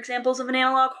earlier examples of an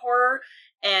analog horror.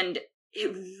 And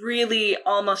it really,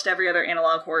 almost every other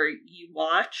analog horror you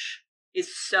watch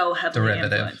is so heavily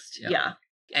influenced. Yeah.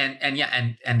 And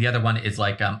the other one is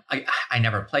like, I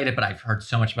never played it, but I've heard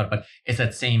so much about it, but it's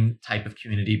that same type of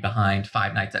community behind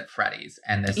Five Nights at Freddy's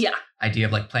and this idea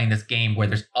of like playing this game where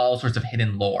there's all sorts of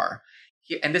hidden lore.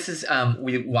 And this is,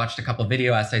 we watched a couple of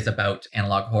video essays about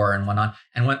analog horror and whatnot.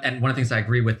 And one of the things I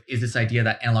agree with is this idea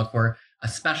that analog horror,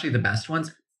 especially the best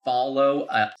ones, follow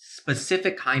a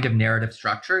specific kind of narrative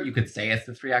structure. You could say it's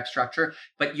the 3-act structure,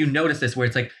 but you notice this where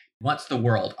it's like, what's the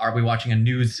world? Are we watching a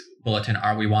news bulletin?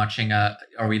 Are we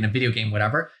in a video game?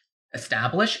 Whatever.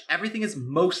 Establish everything is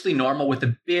mostly normal with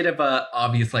a bit of a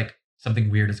obvious, like something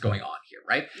weird is going on here,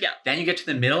 right? Yeah. Then you get to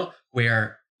the middle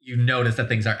where you notice that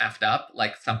things are effed up,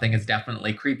 like something is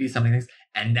definitely creepy,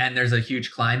 and then there's a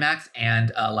huge climax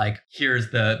and like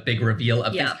here's the big reveal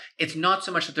of things. It's not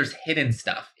so much that there's hidden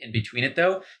stuff in between it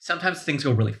though. Sometimes things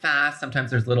go really fast,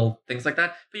 sometimes there's little things like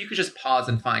that, but you could just pause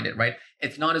and find it, right?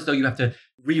 It's not as though you have to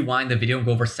rewind the video and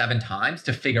go over 7 times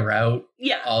to figure out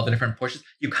all the different pushes.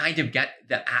 You kind of get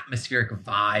the atmospheric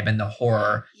vibe and the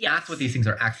horror. Yes. That's what these things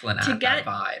are excellent at, that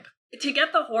vibe. To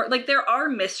get the horror, like there are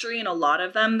mystery in a lot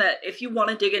of them that if you want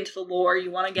to dig into the lore,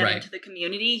 you want to get into the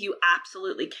community, you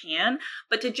absolutely can.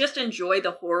 But to just enjoy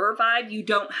the horror vibe, you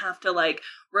don't have to like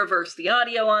reverse the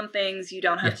audio on things. You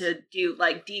don't have to do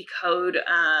like decode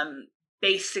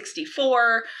base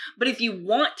 64. But if you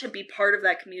want to be part of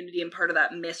that community and part of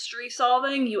that mystery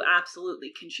solving, you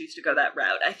absolutely can choose to go that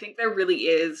route. I think there really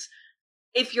is,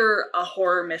 if you're a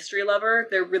horror mystery lover,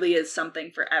 there really is something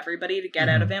for everybody to get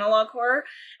out of analog horror.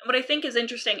 And what I think is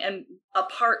interesting, and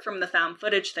apart from the found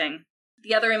footage thing,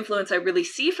 the other influence I really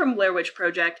see from Blair Witch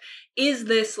Project is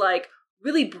this like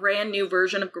really brand new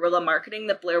version of guerrilla marketing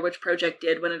that Blair Witch Project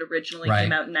did when it originally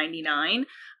came out in 99.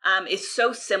 Is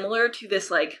so similar to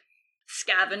this like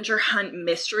scavenger hunt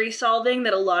mystery solving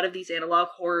that a lot of these analog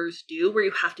horrors do, where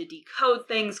you have to decode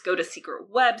things, go to secret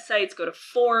websites, go to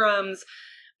forums,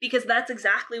 because that's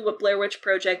exactly what Blair Witch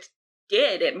Project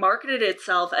did. It marketed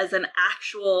itself as an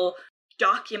actual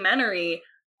documentary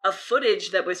of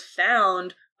footage that was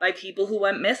found by people who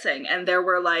went missing. And there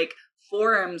were like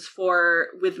forums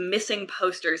with missing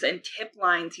posters and tip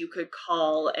lines you could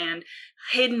call and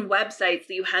hidden websites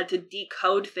that you had to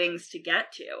decode things to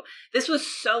get to. This was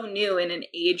so new in an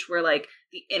age where like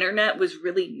the internet was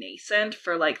really nascent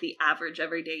for like the average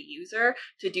everyday user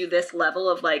to do this level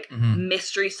of like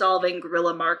mystery solving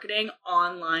guerrilla marketing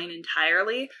online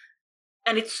entirely.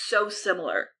 And it's so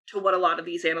similar to what a lot of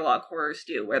these analog horrors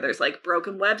do, where there's like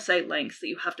broken website links that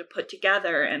you have to put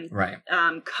together and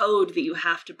code that you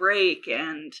have to break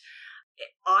and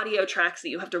audio tracks that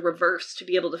you have to reverse to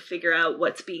be able to figure out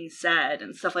what's being said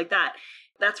and stuff like that.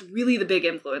 That's really the big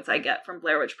influence I get from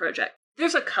Blair Witch Project.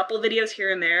 There's a couple videos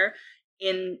here and there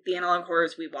in the analog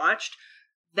horrors we watched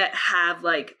that have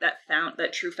like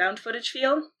that true found footage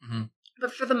feel.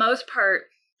 But for the most part,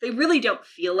 they really don't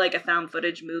feel like a found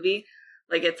footage movie.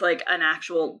 Like it's like an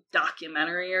actual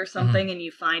documentary or something and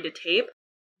you find a tape.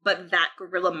 But that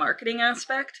guerrilla marketing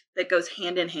aspect that goes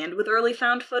hand in hand with early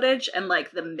found footage and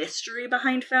like the mystery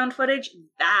behind found footage,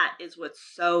 that is what's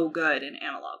so good in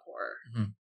analog horror.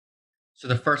 So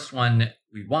the first one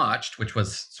we watched, which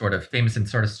was sort of famous and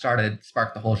sort of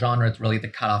sparked the whole genre, it's really the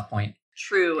cutoff point.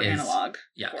 True analog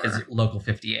horror. Is Local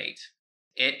 58.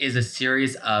 It is a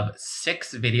series of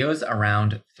 6 videos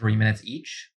around 3 minutes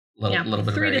each. Little bit of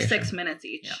 3 to variation. 6 minutes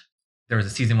each. Yeah. There was a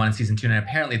season 1 and season 2, and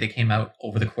apparently they came out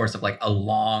over the course of like a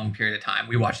long period of time.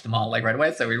 We watched them all like right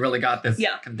away, so we really got this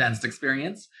condensed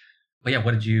experience. But yeah,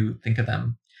 what did you think of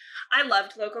them? I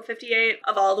loved Local 58.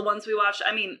 Of all the ones we watched,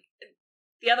 I mean,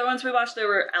 the other ones we watched, there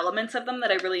were elements of them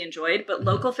that I really enjoyed, but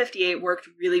Local 58 worked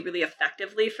really, really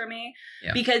effectively for me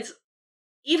because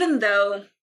even though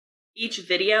each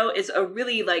video is a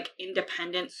really like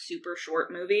independent, super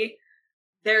short movie,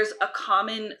 there's a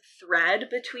common thread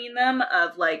between them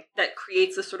of like that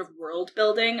creates a sort of world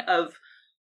building of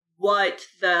what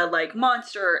the like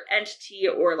monster or entity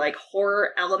or like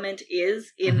horror element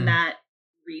is in that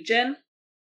region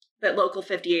that Local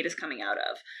 58 is coming out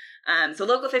of. So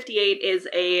Local 58 is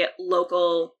a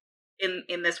local,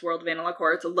 in this world of analog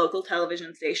horror, it's a local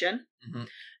television station.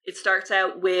 It starts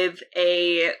out with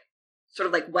a sort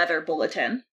of like weather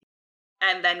bulletin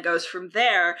and then goes from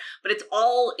there, but it's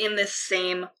all in this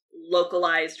same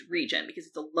localized region because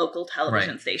it's a local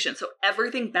television station. So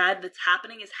everything bad that's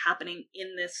happening is happening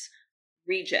in this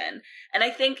region. And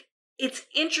I think it's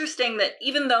interesting that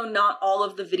even though not all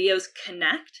of the videos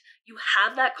connect, you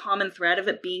have that common thread of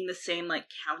it being the same, like,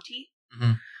 county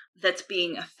Mhm. that's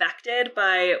being affected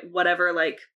by whatever,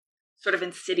 like, sort of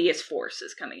insidious force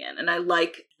is coming in. And I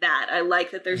like that. I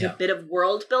like that there's Yeah. a bit of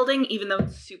world building, even though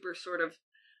it's super sort of,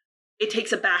 it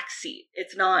takes a back seat.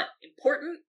 It's not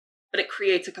important, but it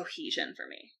creates a cohesion for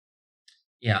me.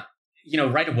 Yeah. You know,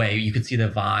 right away, you could see the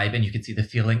vibe and you could see the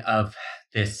feeling of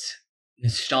this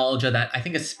nostalgia that I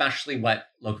think especially what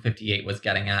Local 58 was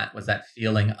getting at was that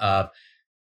feeling of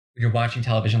you're watching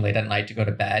television late at night to go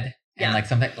to bed. And Yeah. like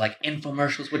something like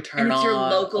infomercials would turn And it's on. your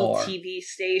local or- TV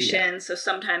station, so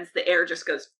sometimes the air just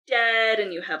goes dead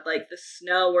and you have like the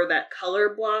snow or that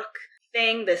color block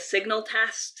thing, the signal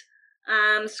test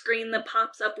screen that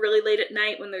pops up really late at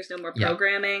night when there's no more Yeah.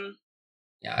 programming.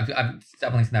 Yeah, I've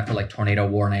definitely seen that for like tornado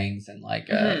warnings and like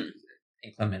Mhm.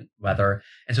 inclement weather.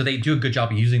 And so they do a good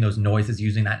job of using those noises,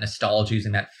 using that nostalgia,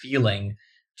 using that feeling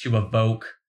to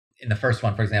evoke, in the first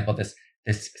one, for example, this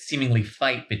seemingly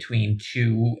fight between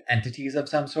two entities of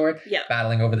some sort, Yeah.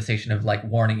 battling over the station of like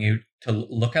warning you to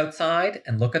look outside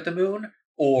and look at the moon,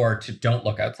 or to don't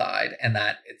look outside and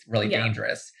that it's really Yeah.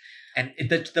 dangerous. And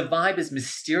the vibe is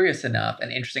mysterious enough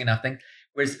and interesting enough thing.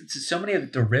 Whereas so many of the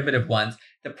derivative ones,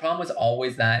 the problem was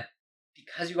always that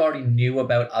because you already knew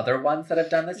about other ones that have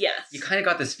done this, Yes. you kind of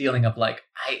got this feeling of like,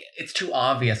 it's too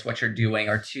obvious what you're doing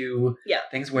or too Yeah.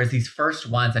 things. Whereas these first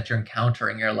ones that you're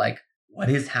encountering, you're like, what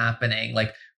is happening?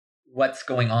 Like, what's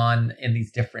going on in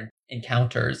these different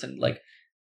encounters? And like,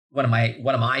 what am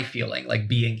I feeling like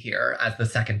being here as the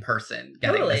second person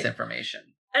getting Totally. this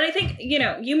information? And I think, you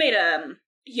know, you made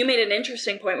an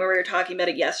interesting point where we were talking about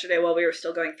it yesterday while we were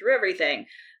still going through everything,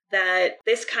 that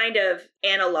this kind of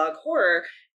analog horror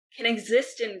can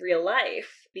exist in real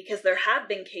life because there have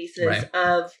been cases Right.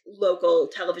 of local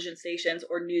television stations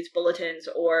or news bulletins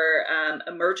or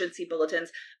emergency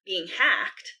bulletins being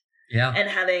hacked Yeah. and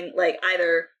having like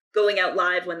either going out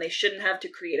live when they shouldn't have to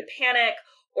create a panic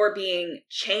or being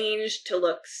changed to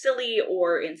look silly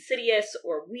or insidious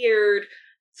or weird.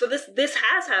 So this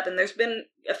has happened. There's been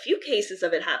a few cases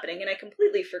of it happening, and I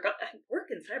completely forgot. I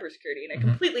work in cybersecurity, and I Mhm.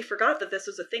 completely forgot that this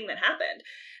was a thing that happened.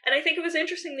 And I think it was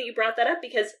interesting that you brought that up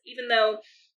because even though,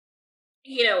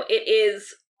 you know, it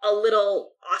is a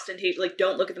little ostentatious, like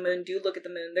don't look at the moon, do look at the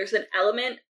moon, there's an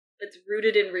element that's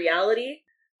rooted in reality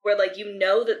where like you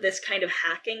know that this kind of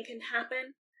hacking can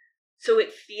happen. So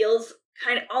it feels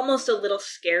kind of almost a little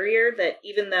scarier that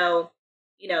even though,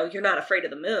 you know, you're not afraid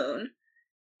of the moon,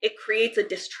 it creates a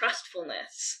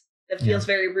distrustfulness that feels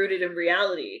very rooted in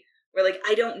reality. Where like,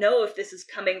 I don't know if this is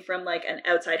coming from like an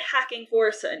outside hacking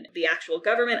force and the actual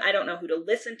government. I don't know who to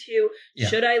listen to. Yeah.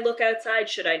 Should I look outside?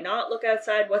 Should I not look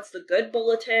outside? What's the good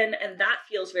bulletin? And that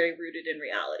feels very rooted in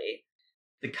reality.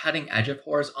 The cutting edge of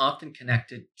horror is often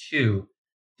connected to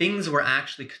things we're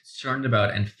actually concerned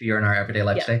about and fear in our everyday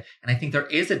life Yeah. today. And I think there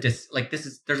is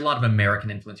there's a lot of American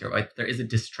influence here, right? There is a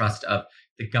distrust of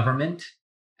the government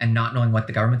and not knowing what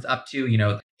the government's up to, you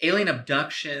know, alien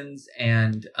abductions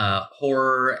and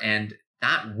horror, and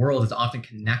that world is often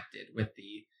connected with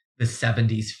the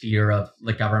 70s fear of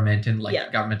the government and like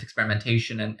Yeah. government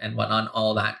experimentation and whatnot,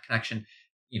 all that connection,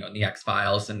 you know, in the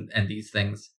X-Files and these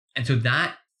things. And so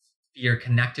that fear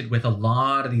connected with a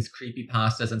lot of these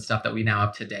creepypastas and stuff that we now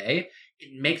have today,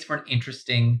 it makes for an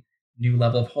interesting new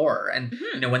level of horror. And,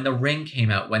 Mhm. you know, when The Ring came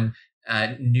out, when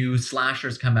new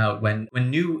slashers come out, when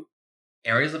new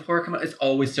areas of horror come out, it's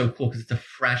always so cool because it's a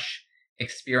fresh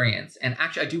experience. And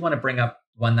actually, I do want to bring up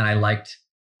one that I liked.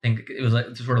 I think it was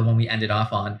like sort of one we ended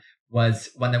off on,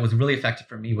 was one that was really effective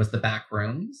for me was The Back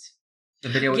Rooms. The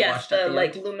video we Yes, watched at the the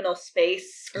like end. liminal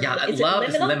space. Yeah, I is it love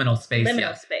this liminal space. Liminal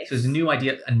Yeah. space. So there's a new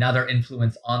idea. Another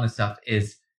influence on the stuff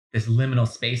is this liminal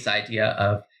space idea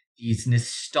of these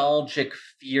nostalgic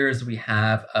fears we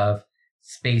have of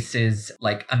spaces.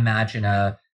 Like imagine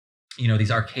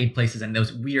these arcade places and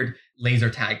those weird laser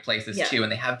tag places Yeah. too,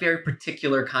 and they have very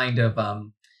particular kind of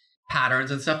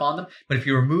patterns and stuff on them. But if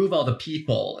you remove all the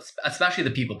people, especially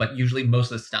the people, but usually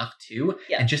most of the stuff too,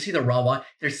 Yeah. and just see the raw one,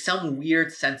 there's some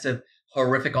weird sense of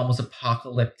horrific, almost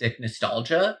apocalyptic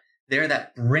nostalgia there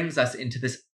that brings us into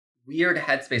this weird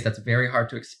headspace that's very hard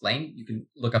to explain. You can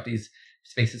look up these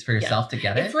spaces for yourself to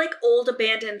get It's it. like old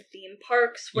abandoned theme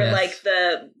parks where Yes. like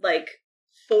the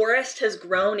forest has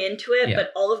grown into it, Yeah.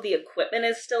 but all of the equipment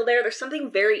is still there. There's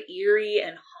something very eerie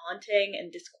and haunting and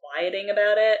disquieting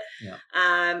about it. Yeah.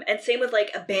 And same with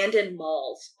like abandoned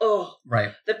malls. Oh,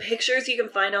 Right. the pictures you can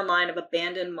find online of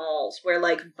abandoned malls where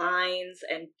like vines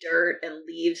and dirt and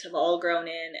leaves have all grown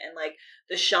in and like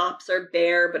the shops are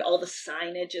bare, but all the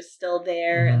signage is still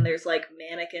there Mhm. and there's like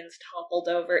mannequins toppled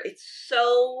over. It's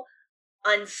so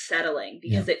unsettling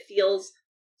because it feels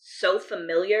so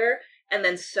familiar and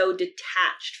then so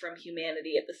detached from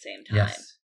humanity at the same time.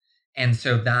 Yes. And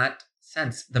so that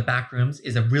sense, the Backrooms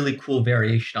is a really cool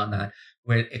variation on that,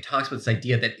 where it talks about this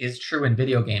idea that is true in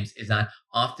video games, is that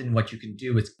often what you can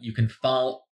do is you can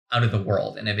fall out of the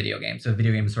world in a video game. So a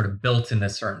video game is sort of built in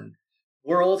this certain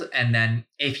world, and then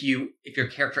if your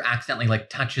character accidentally like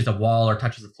touches a wall or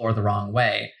touches the floor the wrong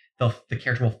way, the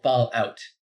character will fall out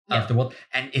of the world,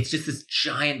 and it's just this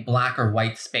giant black or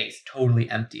white space, totally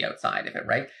empty outside of it,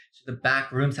 right? So the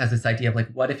Backrooms has this idea of like,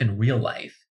 what if in real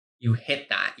life you hit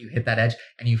that edge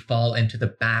and you fall into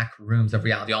the back rooms of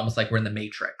reality, almost like we're in the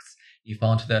Matrix. You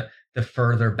fall into the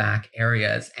further back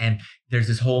areas, and there's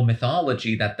this whole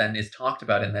mythology that then is talked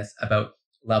about in this, about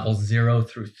levels 0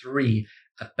 through 3,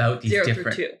 about these 0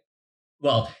 different. through 2.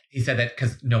 Well, he said that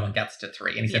because no one gets to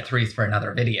 3, and he said 3 is for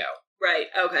another video. Right.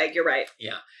 Okay, you're right.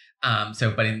 Yeah.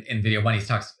 But in video 1, he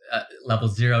talks level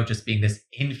 0 just being this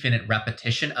infinite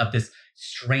repetition of this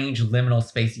strange liminal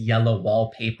space, yellow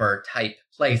wallpaper type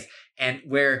place, and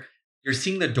where you're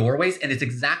seeing the doorways, and it's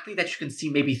exactly that you can see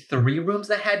maybe 3 rooms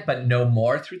ahead, but no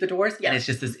more through the doors. Yeah. And it's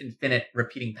just this infinite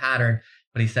repeating pattern.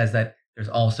 But he says that there's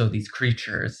also these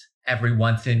creatures. Every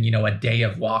once in, a day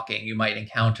of walking, you might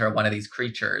encounter one of these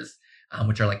creatures,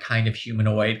 which are like kind of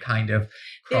humanoid, kind of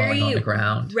crawling on the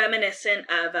ground. Reminiscent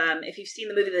of, if you've seen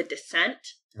the movie The Descent,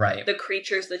 right? The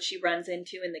creatures that she runs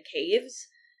into in the caves.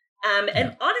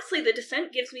 And honestly, The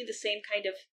Descent gives me the same kind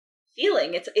of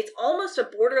feeling. It's almost a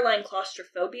borderline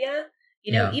claustrophobia.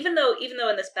 Even though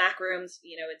in this Backrooms,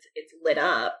 it's lit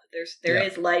up. There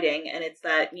is lighting, and it's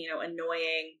that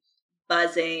annoying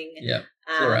buzzing,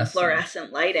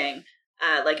 fluorescent lighting,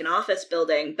 like an office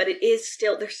building. But it is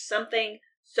still, there's something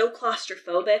so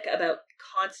claustrophobic about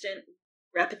constant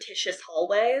repetitious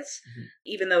hallways,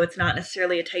 even though it's not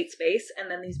necessarily a tight space. And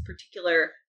then these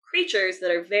particular creatures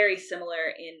that are very similar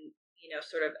in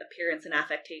sort of appearance and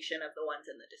affectation of the ones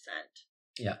in The Descent.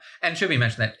 Yeah, and should we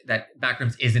mention that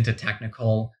Backrooms isn't a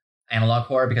technical analog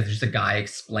horror, because it's just a guy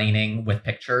explaining with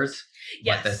pictures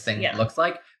what this thing looks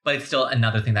like, but it's still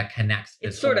another thing that connects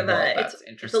this sort of world. That's it's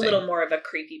interesting. a little more of a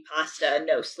creepypasta,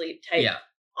 no sleep type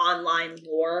online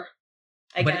lore,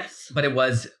 I guess. But it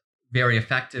was very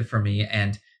effective for me,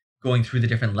 and going through the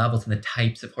different levels and the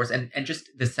types of horrors, and just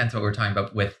this sense of what we're talking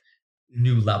about with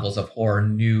new levels of horror,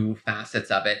 new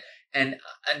facets of it. And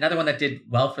another one that did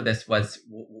well for this was,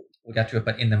 we'll get to it,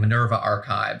 but in the Minerva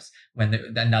archives, when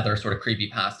another sort of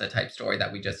creepypasta type story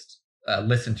that we just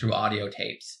listened through audio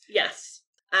tapes. Yes.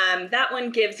 That one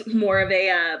gives more of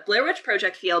a Blair Witch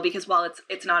Project feel, because while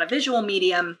it's not a visual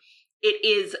medium, it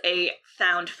is a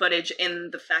found footage in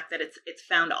the fact that it's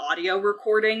found audio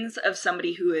recordings of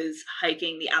somebody who is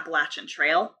hiking the Appalachian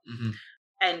Trail. Mm-hmm.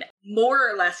 And more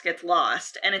or less gets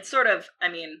lost. And it's sort of,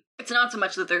 it's not so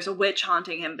much that there's a witch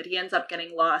haunting him, but he ends up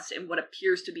getting lost in what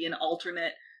appears to be an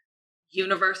alternate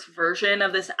universe version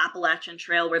of this Appalachian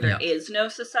Trail where there is no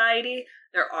society.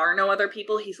 There are no other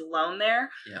people. He's alone there.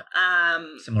 Yeah.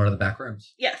 Similar to the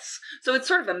Backrooms. Yes. So it's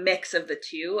sort of a mix of the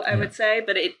two, I would say.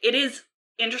 But it is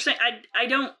interesting. I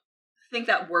don't think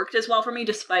that worked as well for me,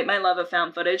 despite my love of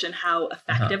found footage and how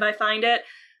effective I find it.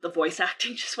 The voice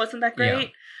acting just wasn't that great. Yeah.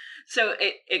 So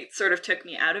it sort of took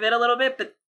me out of it a little bit,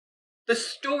 but the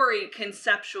story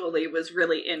conceptually was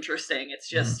really interesting. It's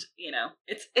just,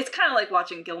 it's kind of like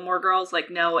watching Gilmore Girls. Like,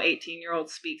 no 18-year-old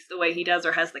speaks the way he does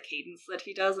or has the cadence that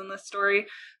he does in this story.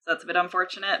 So that's a bit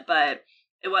unfortunate, but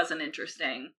it was an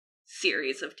interesting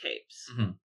series of tapes.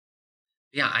 Mm-hmm.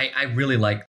 Yeah, I really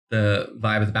like the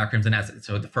vibe of the Backrooms. And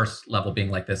so the first level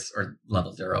being like this, or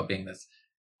level 0 being this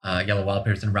yellow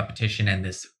wallpapers and repetition, and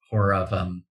this horror of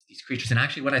these creatures. And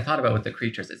actually what I thought about with the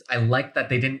creatures is I like that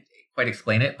they didn't quite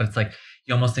explain it, but it's like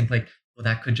you almost think like, well,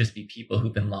 that could just be people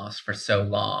who've been lost for so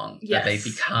long that they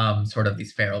become sort of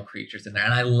these feral creatures in there.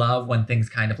 And I love when things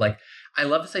kind of like, I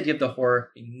love this idea of the horror,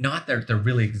 not that there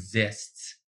really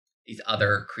exists these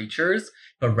other creatures,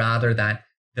 but rather that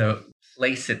the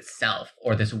place itself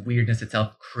or this weirdness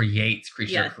itself creates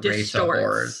creatures, creates the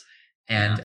horrors.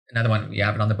 And another one, we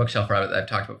have it on the bookshelf I've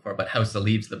talked about before, but House of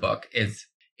Leaves, the book, it's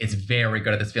very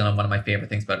good at this feeling. One of my favorite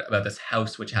things about this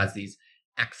house, which has these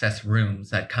excess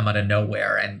rooms that come out of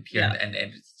nowhere and appear, and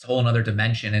it's a whole other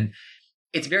dimension. And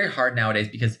it's very hard nowadays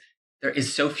because there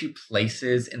is so few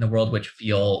places in the world which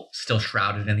feel still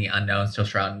shrouded in the unknown, still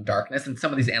shrouded in darkness. And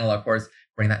some of these analog horrors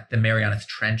bring that. The Marianas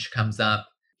Trench comes up.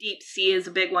 Deep sea is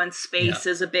a big one. Space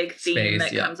is a big theme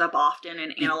that comes up often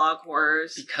in analog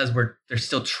horrors. Because they're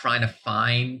still trying to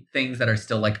find things that are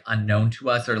still like unknown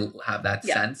to us or have that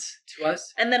sense to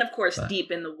us. And then of course deep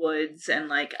in the woods and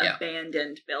like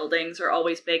abandoned buildings are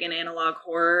always big in analog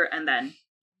horror. And then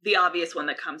the obvious one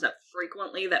that comes up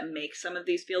frequently that makes some of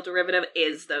these feel derivative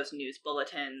is those news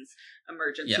bulletins,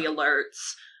 emergency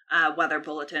alerts, weather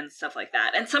bulletins, stuff like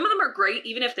that. And some of them are great,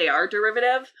 even if they are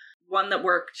derivative. One that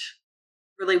worked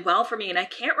really well for me, and I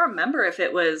can't remember if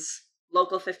it was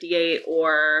Local 58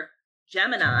 or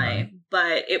Gemini,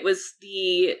 but it was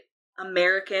the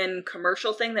American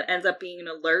commercial thing that ends up being an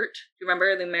alert. Do you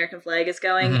remember the American flag is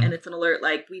going and it's an alert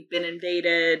like we've been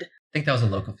invaded? I think that was a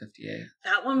Local 58.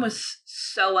 That one was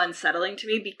so unsettling to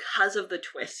me because of the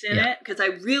twist in it, because I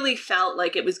really felt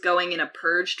like it was going in a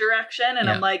purge direction, and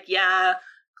I'm like,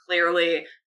 clearly,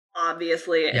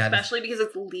 obviously, especially because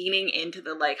it's leaning into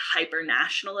the like hyper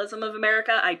nationalism of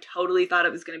America. I totally thought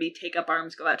it was going to be take up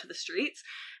arms, go out to the streets,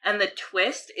 and the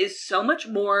twist is so much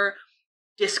more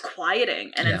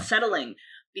disquieting and unsettling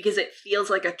because it feels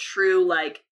like a true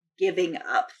like giving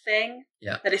up thing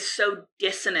that is so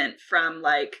dissonant from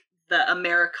like the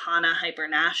Americana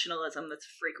hyper-nationalism that's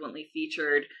frequently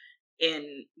featured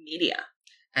in media.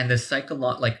 And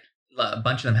the like a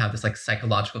bunch of them have this like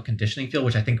psychological conditioning feel,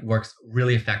 which I think works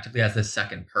really effectively as this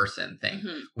second person thing,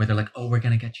 where they're like, oh, we're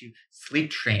going to get you sleep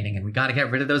training and we got to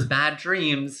get rid of those bad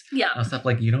dreams. And stuff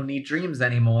like, you don't need dreams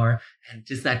anymore. And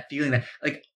just that feeling that,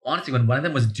 like, honestly, when one of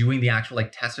them was doing the actual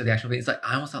like test or the actual thing, it's like,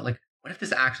 I almost thought like, what if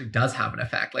this actually does have an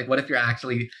effect? Like, what if you're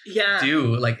actually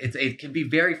do like it can be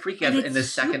very freaky in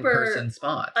this second person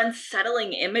spot.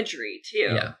 Unsettling imagery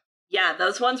too. Yeah,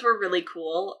 those ones were really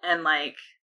cool. And like,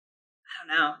 I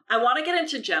don't know. I want to get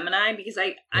into Gemini because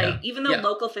I even though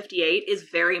Local 58 is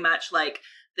very much like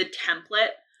the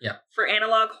template for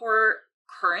analog horror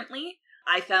currently,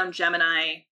 I found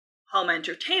Gemini Home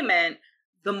Entertainment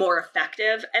the more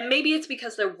effective. And maybe it's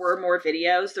because there were more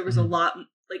videos. There was a lot,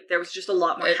 like there was just a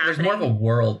lot more happening. There's more of a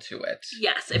world to it.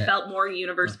 Yes, it felt more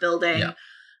universe building.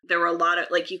 There were a lot of,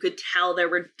 like, you could tell there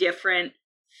were different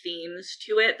themes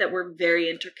to it that were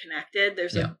very interconnected.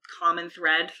 There's a common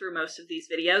thread through most of these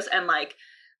videos, and like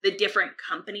the different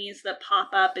companies that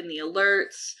pop up in the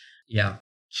alerts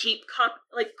keep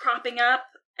cropping up,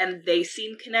 and they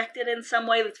seem connected in some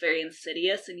way that's very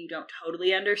insidious and you don't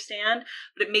totally understand,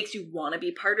 but it makes you want to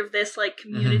be part of this like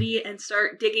community and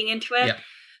start digging into it.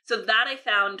 So that I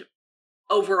found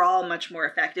overall much more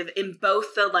effective in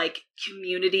both the like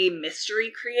community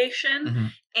mystery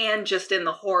creation and just in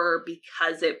the horror,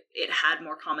 because it had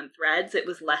more common threads. It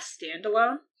was less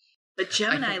standalone. But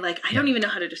Gemini, I don't even know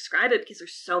how to describe it because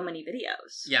there's so many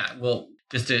videos. Yeah, well,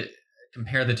 just to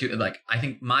compare the two, like, I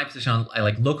think my position on I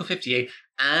like Local 58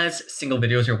 as single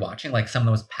videos you're watching, like some of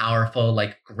the most powerful,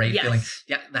 like great feeling.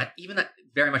 Yeah, that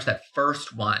very much that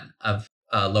first one of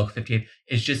Local 58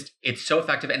 is just, it's so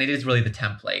effective, and it is really the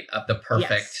template of the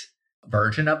perfect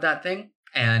version of that thing.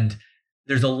 And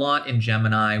there's a lot in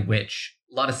Gemini, a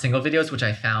lot of single videos, which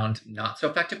I found not so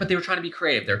effective, but they were trying to be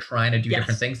creative. They're trying to do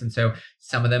different things. And so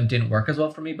some of them didn't work as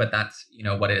well for me, but that's,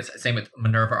 what it is. Same with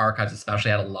Minerva Archives,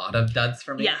 especially, had a lot of duds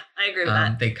for me. Yeah, I agree with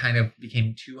that. They kind of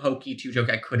became too hokey, too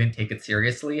jokey. I couldn't take it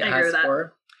seriously as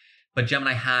horror. But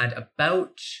Gemini had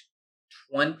about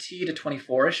 20 to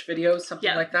 24-ish videos,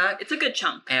 something like that. It's a good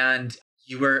chunk. And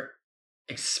you were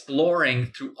exploring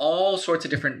through all sorts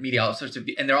of different media,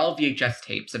 and they're all VHS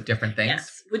tapes of different things.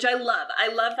 Yes, which I love.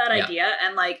 I love that idea.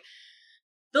 And like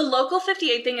the Local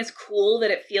 58 thing is cool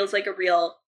that it feels like a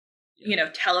real,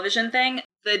 television thing.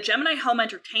 The Gemini Home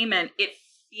Entertainment, it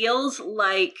feels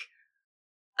like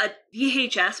a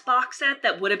VHS box set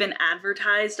that would have been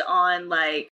advertised on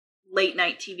like late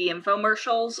night TV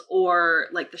infomercials or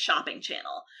like the shopping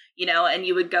channel, and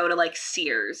you would go to like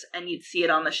Sears and you'd see it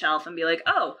on the shelf and be like,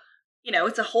 oh,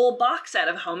 it's a whole box set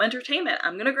of home entertainment.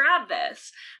 I'm going to grab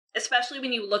this. Especially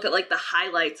when you look at like the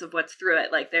highlights of what's through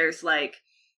it. Like there's like,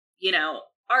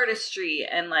 artistry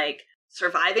and like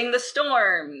surviving the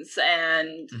storms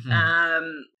and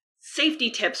safety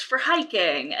tips for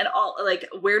hiking and all like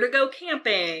where to go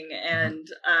camping and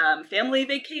family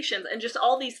vacations and just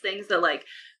all these things that like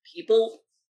people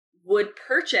would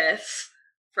purchase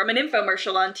from an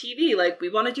infomercial on TV. Like, we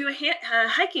want to do a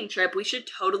hiking trip. We should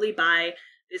totally buy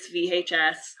this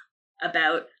VHS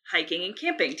about hiking and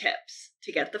camping tips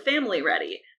to get the family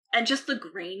ready. And just the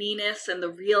graininess and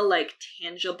the real, like,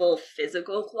 tangible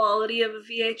physical quality of a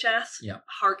VHS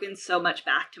harkens so much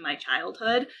back to my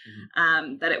childhood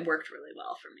that it worked really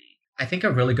well for me. I think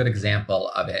a really good example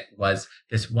of it was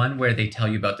this one where they tell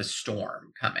you about the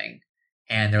storm coming.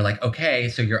 And they're like, okay,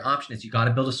 so your option is you got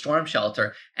to build a storm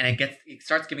shelter. And it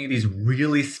starts giving you these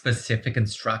really specific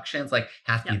instructions, like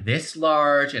has to be this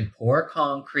large and pour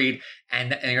concrete.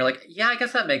 And you're like, yeah, I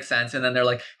guess that makes sense. And then they're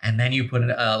like, and then you put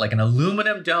like an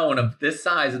aluminum dome of this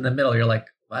size in the middle. You're like,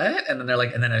 what? And then they're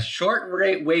like, and then a short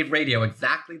wave radio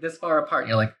exactly this far apart. And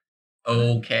you're like,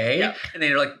 okay. Yep. And then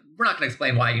you're like, we're not going to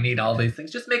explain why you need all these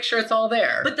things. Just make sure it's all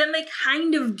there. But then they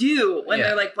kind of do when Yeah.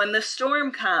 they're like, when the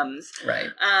storm comes, right.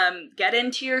 get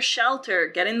into your shelter,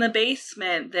 get in the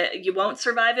basement, that you won't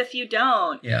survive if you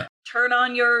don't. Yeah. Turn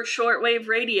on your shortwave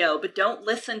radio, but don't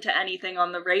listen to anything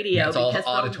on the radio. Yeah, it's all because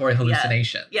auditory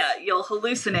hallucination. Yeah, you'll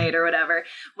hallucinate or whatever.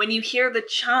 When you hear the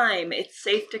chime, it's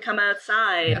safe to come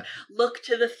outside. Yeah. Look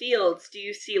to the fields. Do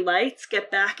you see lights?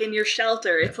 Get back in your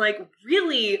shelter. It's like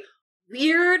really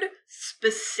weird,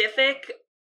 specific,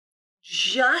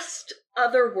 just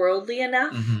otherworldly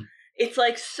enough. Mhm. It's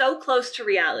like so close to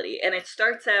reality. And it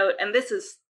starts out, and this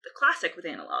is the classic with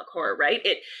analog horror, right?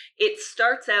 It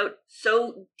starts out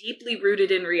so deeply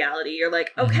rooted in reality. You're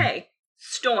like, okay,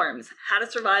 storms, how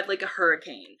to survive like a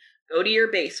hurricane. Go to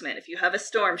your basement. If you have a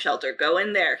storm shelter, go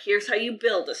in there. Here's how you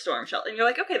build a storm shelter. And you're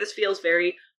like, okay, this feels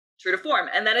very true to form.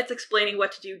 And then it's explaining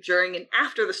what to do during and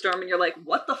after the storm. And you're like,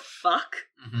 what the fuck?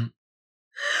 Mhm.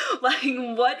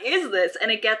 Like, what is this?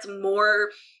 And it gets more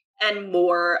and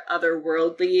more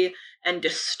otherworldly and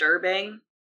disturbing.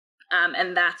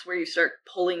 And that's where you start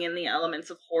pulling in the elements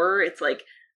of horror. It's like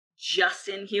just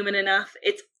inhuman enough.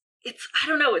 It's I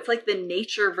don't know, it's like the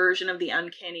nature version of the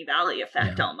Uncanny Valley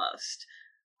effect almost.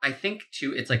 I think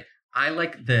too, it's like, I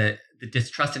like the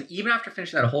distrust. And even after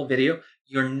finishing that whole video,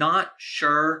 you're not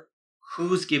sure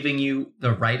who's giving you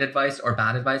the right advice or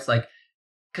bad advice. Like,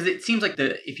 because it seems like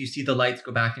if you see the lights,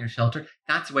 go back in your shelter,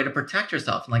 that's a way to protect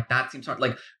yourself. And like, that seems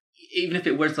like, even if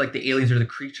it was like the aliens or the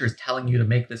creatures telling you to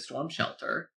make this storm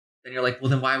shelter, then you're like, well,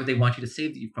 then why would they want you to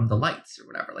save you from the lights or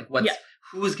whatever? Like,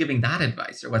 who's giving that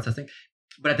advice or what's the thing?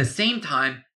 But at the same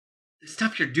time, the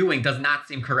stuff you're doing does not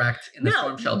seem correct in the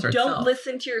storm shelter itself. Don't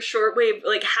listen to your shortwave,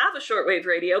 like have a shortwave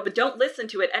radio, but don't listen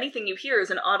to it. Anything you hear is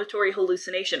an auditory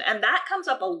hallucination. And that comes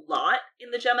up a lot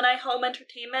in the Gemini home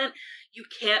entertainment. You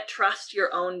can't trust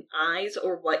your own eyes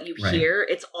or what you hear.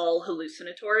 It's all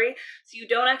hallucinatory. So you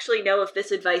don't actually know if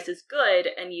this advice is good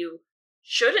and you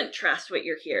shouldn't trust what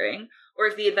you're hearing, or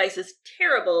if the advice is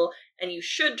terrible and you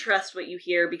should trust what you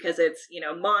hear because it's,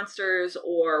 monsters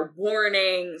or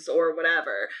warnings or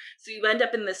whatever. So you end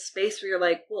up in this space where you're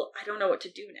like, well, I don't know what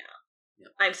to do now. Yeah.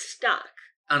 I'm stuck.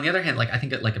 On the other hand, like, I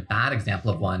think like a bad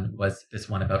example of one was this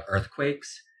one about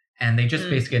earthquakes. And they just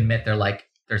basically admit they're like,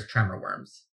 there's tremor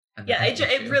worms. Yeah,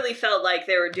 it really felt like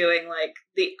they were doing like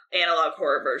the analog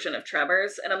horror version of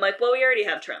Tremors. And I'm like, well, we already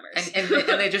have Tremors. And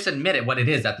they just admit it, what it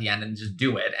is at the end, and just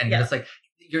do it. And you're just like,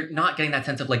 you're not getting that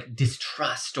sense of like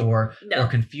distrust or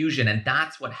confusion. And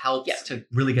that's what helps to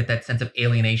really get that sense of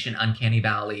alienation, Uncanny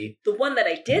Valley. The one that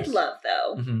I did love,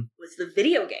 though, was the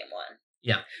video game one.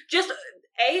 Yeah. Just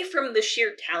from the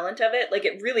sheer talent of it, like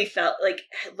it really felt like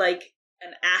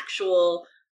an actual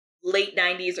late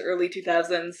 90s, early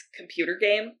 2000s computer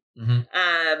game.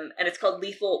 And it's called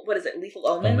Lethal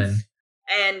Omens.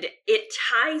 And it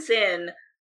ties in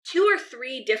 2 or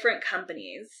 3 different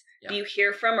companies that you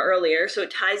hear from earlier. So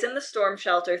it ties in the storm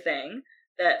shelter thing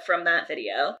from that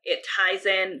video. It ties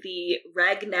in the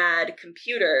Regnad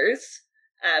computers,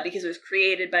 because it was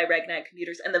created by Regnad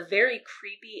computers, and the very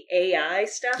creepy AI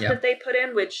stuff that they put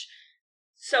in, which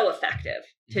so effective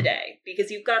today, because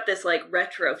you've got this like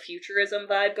retro futurism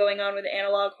vibe going on with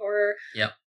analog horror.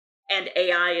 Yep. And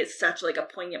AI is such like a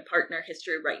poignant part in our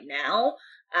history right now,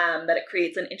 that it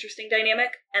creates an interesting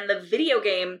dynamic. And the video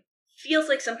game feels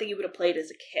like something you would have played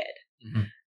as a kid.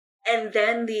 And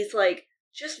then these like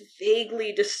just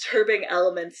vaguely disturbing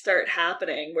elements start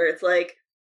happening where it's like,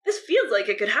 this feels like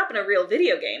it could happen in a real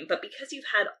video game, but because you've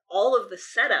had all of the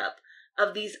setup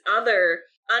of these other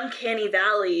Uncanny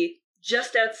Valley,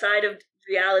 just outside of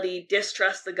reality,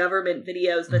 distrust the government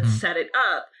videos that set it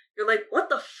up, you're like, what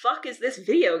the fuck is this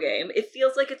video game? It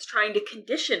feels like it's trying to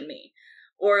condition me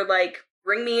or like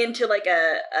bring me into like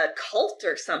a cult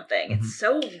or something. It's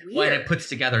so weird. Well, and it puts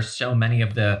together so many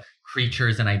of the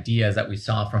creatures and ideas that we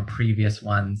saw from previous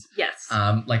ones. Yes.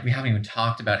 Like we haven't even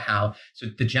talked about how, so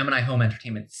the Gemini home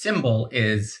entertainment symbol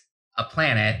is a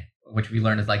planet, which we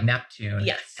learned is like Neptune.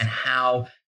 Yes. And how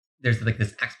there's like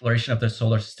this exploration of the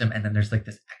solar system, and then there's like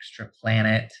this extra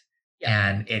planet.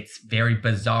 And it's very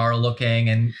bizarre looking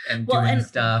and doing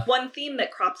stuff. One theme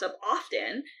that crops up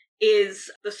often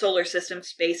is the solar system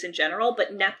space in general,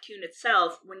 but Neptune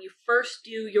itself, when you first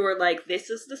do your like, this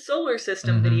is the solar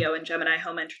system video in Gemini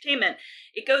home entertainment,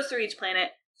 it goes through each planet,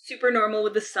 super normal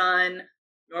with the sun,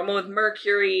 normal with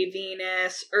Mercury,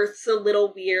 Venus, Earth's a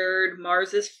little weird,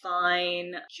 Mars is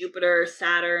fine, Jupiter,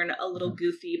 Saturn, a little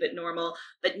goofy but normal.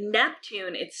 But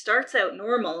Neptune, it starts out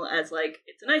normal as like,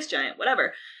 it's an ice giant,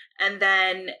 whatever. And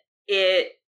then it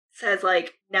says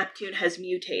like Neptune has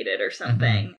mutated or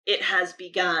something. It has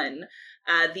begun.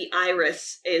 the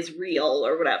iris is real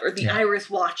or whatever. The iris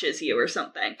watches you or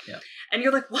something. Yeah. And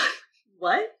you're like,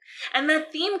 what? And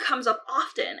that theme comes up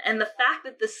often. And the fact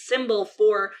that the symbol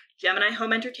for Gemini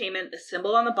Home Entertainment, the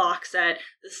symbol on the box set,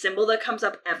 the symbol that comes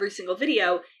up every single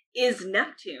video is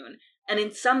Neptune. And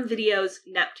in some videos,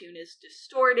 Neptune is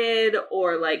distorted,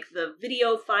 or like the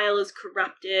video file is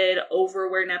corrupted over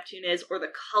where Neptune is, or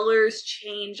the colors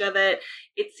change of it.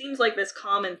 It seems like this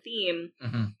common theme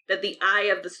that the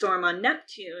eye of the storm on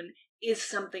Neptune is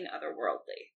something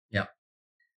otherworldly. Yeah.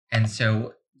 And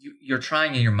so you're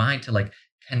trying in your mind to like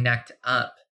connect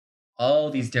up all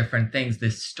these different things,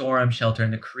 this storm shelter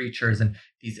and the creatures, and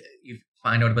these, you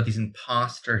find out about these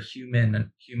imposter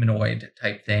humanoid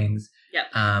type things.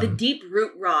 Yeah. The deep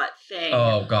root rot thing.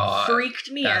 Oh God.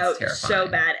 Freaked me out so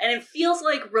bad. And it feels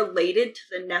like related to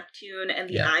the Neptune and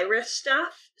the iris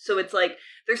stuff. So it's like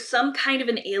there's some kind of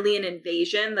an alien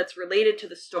invasion that's related to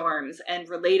the storms and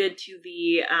related to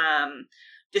the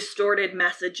distorted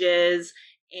messages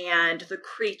and the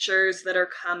creatures that are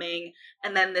coming,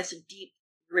 and then this deep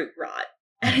root rot.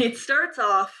 And it starts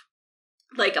off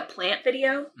like a plant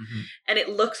video, and it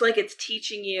looks like it's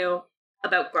teaching you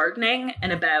about gardening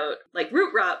and about like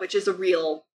root rot, which is a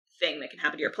real thing that can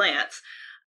happen to your plants.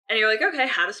 And you're like, okay,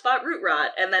 how to spot root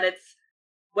rot. And then it's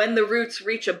when the roots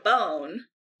reach a bone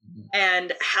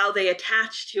and how they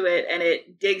attach to it, and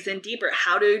it digs in deeper,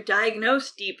 how to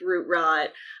diagnose deep root rot,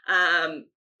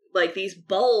 like these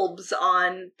bulbs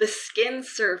on the skin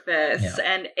surface.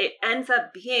 And it ends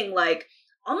up being like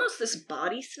almost this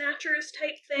body snatchers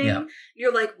type thing.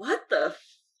 You're like, what the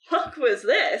fuck was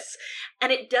this?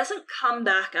 And it doesn't come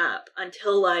back up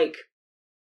until like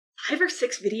 5 or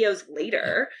 6 videos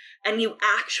later, and you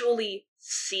actually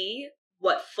see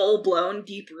what full-blown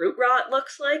deep root rot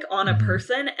looks like on a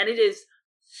person, and it is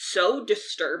so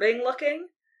disturbing looking.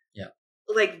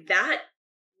 Like, that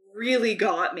really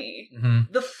got me.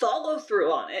 The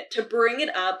follow-through on it, to bring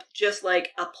it up just like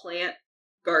a plant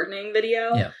gardening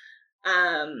video,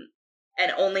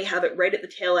 and only have it right at the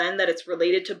tail end that it's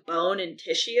related to bone and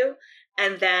tissue,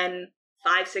 and then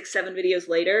 5, 6, 7 videos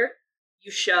later,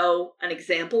 you show an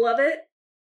example of it,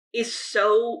 is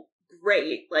so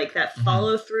great. Like, that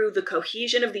follow through, the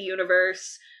cohesion of the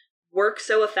universe works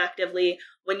so effectively.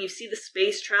 When you see the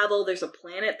space travel, there's a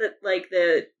planet that like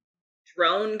the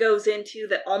drone goes into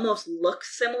that almost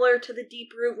looks similar to the deep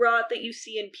root rot that you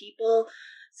see in people.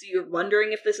 So you're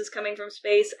wondering if this is coming from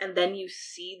space, and then you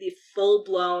see the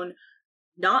full-blown,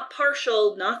 not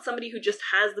partial, not somebody who just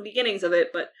has the beginnings of it,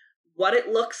 but what it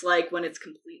looks like when it's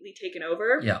completely taken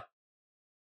over.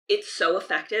 It's so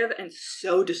effective and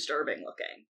so disturbing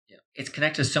looking. It's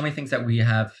connected to so many things that we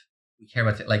care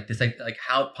about, like this, like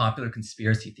how popular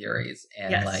conspiracy theories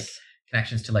and like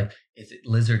connections to, like, is it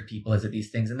lizard people, is it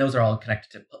these things, and those are all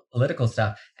connected to political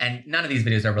stuff. And none of these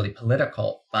videos are really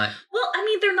political, but I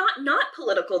mean, they're not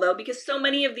political though, because so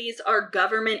many of these are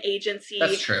government agency.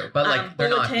 That's true, but like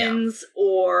bulletins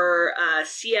or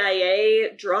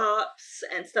CIA drops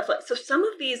and stuff like. So some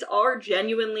of these are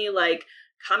genuinely like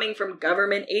coming from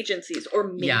government agencies,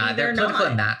 or maybe they're political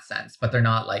in that sense, but they're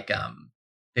not like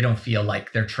they don't feel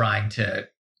like they're trying to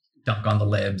dunk on the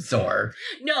libs or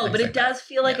but it does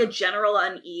feel like a general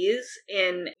unease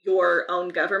in your own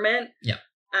government.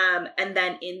 And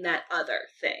then in that other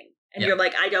thing. And you're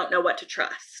like, I don't know what to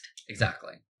trust.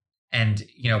 Exactly. And,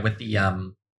 you know, with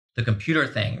the computer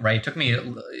thing, right? It took me a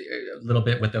little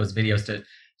bit with those videos to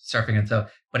start figuring so,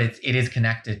 but it is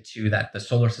connected to the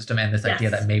solar system and this idea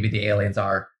that maybe the aliens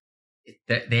are,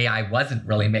 the AI wasn't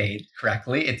really made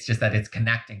correctly. It's just that it's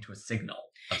connecting to a signal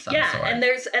of some sort. And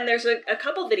there's a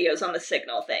couple videos on the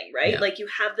signal thing, right? Like, you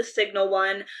have the signal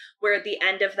one where at the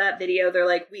end of that video, they're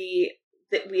like, we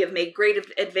have made great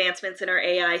advancements in our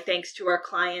AI thanks to our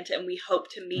client, and we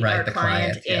hope to meet our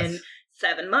client in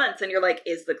 7 months. And you're like,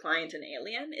 is the client an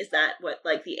alien? Is that what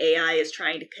like the AI is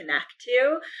trying to connect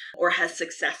to or has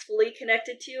successfully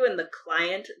connected to? And the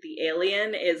client, the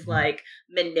alien, is like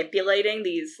manipulating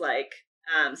these like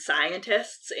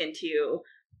scientists into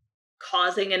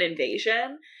causing an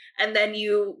invasion. And then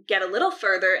you get a little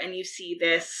further and you see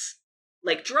this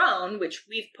like drone, which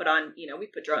we've put on, you know,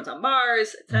 we've put drones on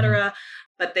Mars, etc.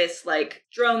 But this like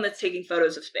drone that's taking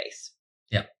photos of space.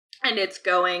 And it's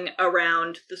going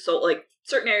around the like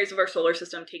certain areas of our solar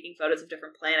system, taking photos of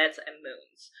different planets and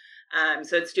moons.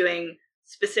 So it's doing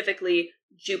specifically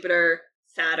Jupiter,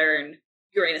 Saturn,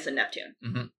 Uranus, and Neptune,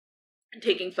 and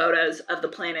taking photos of the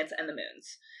planets and the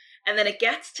moons. And then it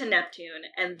gets to Neptune,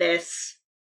 and this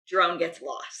drone gets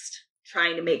lost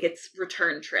trying to make its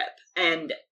return trip,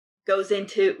 and goes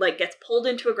into, like, gets pulled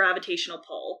into a gravitational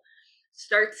pull,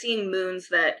 starts seeing moons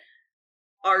that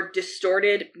are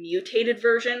distorted, mutated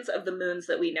versions of the moons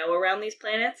that we know around these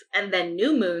planets, and then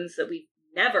new moons that we've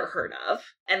never heard of,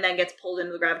 and then gets pulled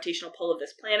into the gravitational pull of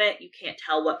this planet. You can't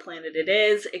tell what planet it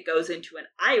is. It goes into an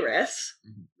iris,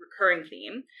 recurring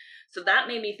theme. So that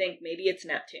made me think maybe it's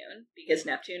Neptune, because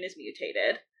Neptune is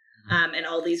mutated, and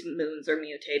all these moons are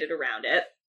mutated around it.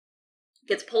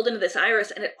 Gets pulled into this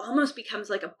iris, and it almost becomes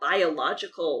like a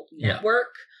biological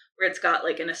network, where it's got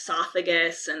like an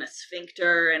esophagus and a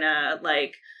sphincter and a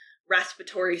like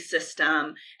respiratory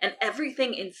system, and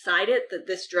everything inside it that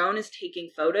this drone is taking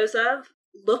photos of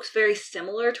looks very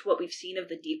similar to what we've seen of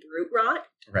the deep root rot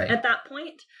at that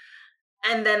point.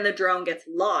 And then the drone gets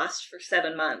lost for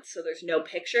 7 months, so there's no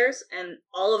pictures, and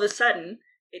all of a sudden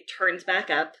it turns back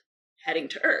up heading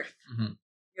to Earth.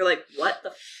 You're like, what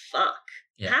the fuck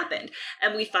happened?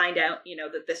 And we find out,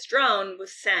 that this drone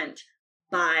was sent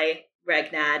by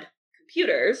Regnad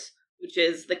Computers, which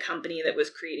is the company that was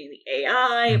creating the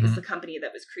AI. It was the company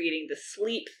that was creating the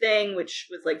sleep thing, which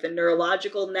was like the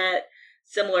neurological net,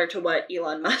 similar to what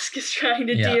Elon Musk is trying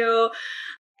to do.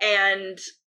 And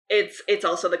it's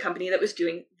also the company that was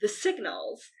doing the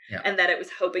signals, and that it was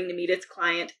hoping to meet its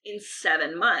client in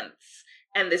 7 months.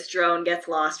 And this drone gets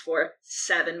lost for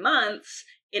 7 months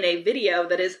in a video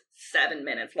that is 7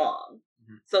 minutes long.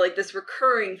 So like this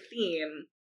recurring theme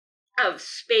of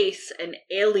space and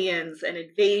aliens and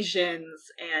invasions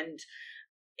and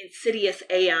insidious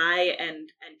AI and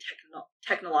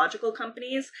technological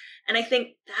companies. And I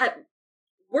think that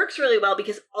works really well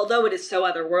because although it is so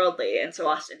otherworldly and so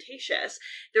ostentatious,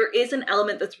 there is an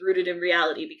element that's rooted in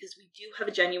reality, because we do have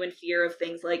a genuine fear of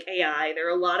things like AI. There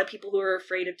are a lot of people who are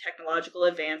afraid of technological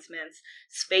advancements.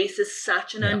 Space is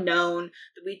such an unknown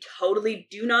that we totally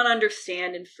do not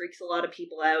understand and freaks a lot of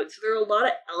people out. So there are a lot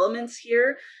of elements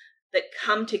here that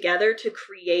come together to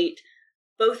create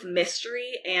both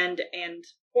mystery and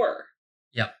horror.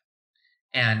 Yep.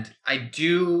 And I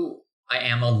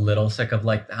am a little sick of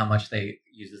like how much they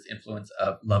use this influence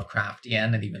of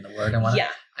Lovecraftian and even the word and whatnot.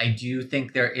 Yeah. I do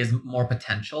think there is more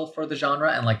potential for the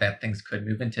genre, and like that things could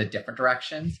move into different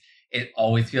directions. It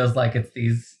always feels like it's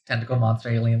these tentacle monster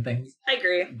alien things. I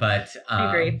agree. But I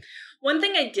agree. One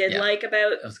thing I did like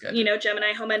about,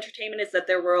 Gemini Home Entertainment is that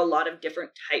there were a lot of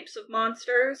different types of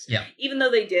monsters. Yeah. Even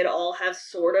though they did all have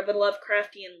sort of a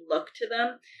Lovecraftian look to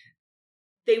them,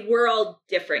 they were all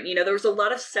different. There was a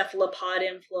lot of cephalopod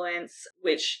influence,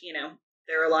 which,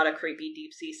 there are a lot of creepy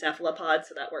deep sea cephalopods,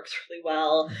 so that works really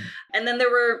well. And then there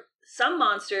were some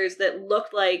monsters that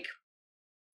looked like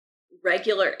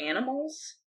regular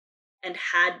animals and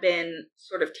had been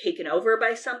sort of taken over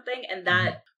by something, and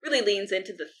that really leans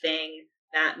into The Thing,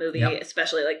 that movie,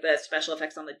 especially like the special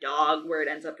effects on the dog, where it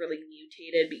ends up really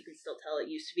mutated, but you can still tell it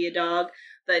used to be a dog.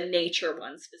 The nature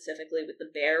one specifically with the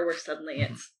bear, where suddenly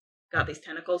it's got these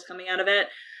tentacles coming out of it.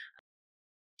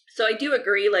 So I do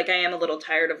agree, like, I am a little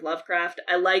tired of Lovecraft.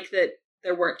 I like that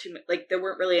there weren't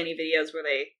really any videos where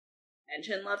they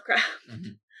mention Lovecraft.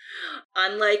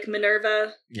 Unlike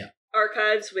Minerva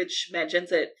Archives, which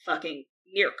mentions it fucking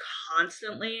near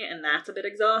constantly, and that's a bit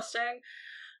exhausting.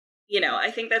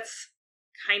 I think that's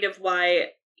kind of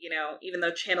why, even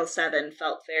though Channel 7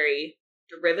 felt very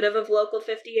derivative of Local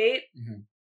 58,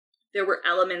 there were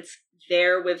elements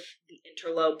there with the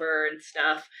interloper and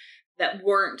stuff that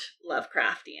weren't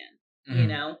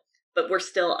Lovecraftian, but were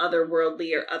still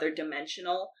otherworldly or other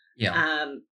dimensional.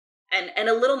 And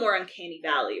a little more uncanny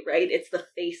valley, right? It's the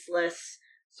faceless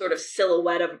sort of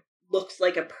silhouette of looks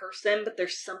like a person, but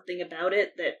there's something about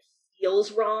it that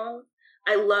feels wrong.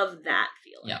 I love that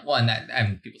feeling. Yeah, well,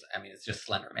 and people say, it's just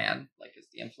Slender Man, like, is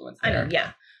the influence there. I know,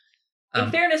 yeah.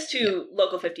 In fairness to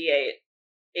Local 58,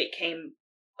 it came...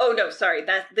 Oh, no, sorry.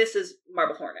 This is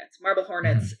Marble Hornets. Marble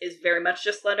Hornets is very much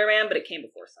just Slender Man, but it came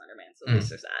before Slender Man, so at least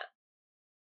there's that.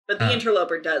 But the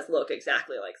Interloper does look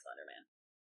exactly like Slender Man.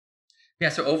 Yeah,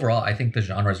 so overall, I think the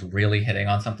genre is really hitting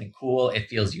on something cool. It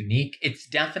feels unique. It's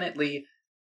definitely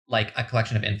like a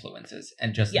collection of influences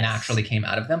and just naturally came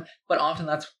out of them. But often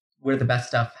that's where the best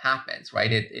stuff happens,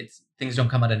 right? It's things don't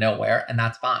come out of nowhere, and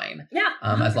that's fine. Yeah,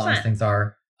 as long as things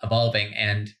are evolving.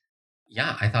 And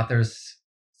yeah, I thought there's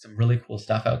some really cool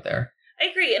stuff out there. I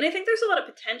agree. And I think there's a lot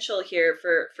of potential here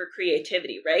for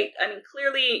creativity, right?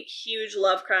 Clearly huge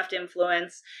Lovecraft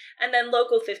influence. And then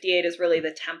Local 58 is really the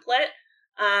template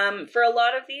for a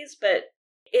lot of these, but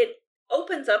it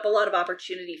opens up a lot of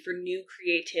opportunity for new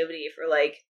creativity for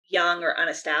like young or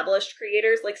unestablished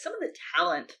creators. Like some of the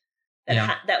talent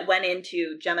that went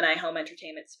into Gemini Home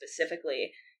Entertainment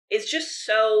specifically is just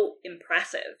so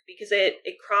impressive because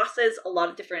it crosses a lot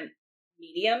of different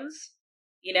mediums.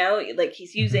 You know, like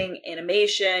he's using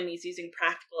animation, he's using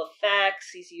practical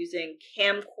effects, he's using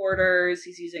camcorders,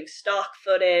 he's using stock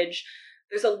footage.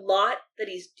 There's a lot that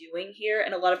he's doing here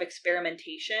and a lot of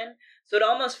experimentation. So it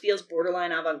almost feels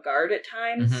borderline avant-garde at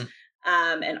times,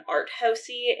 and art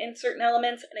housey in certain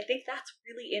elements. And I think that's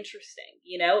really interesting.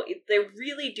 You know, they're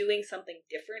really doing something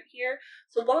different here.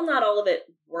 So while not all of it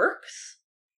works,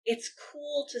 it's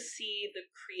cool to see the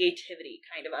creativity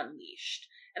kind of unleashed.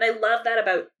 And I love that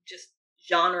about just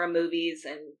genre movies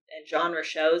and genre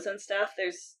shows and stuff.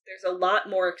 There's a lot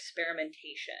more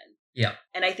experimentation. Yeah.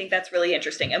 And I think that's really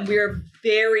interesting. And we're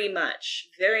very much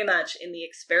in the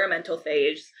experimental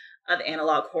phase of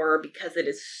analog horror because it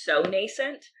is so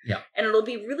nascent. Yeah. And it'll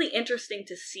be really interesting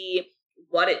to see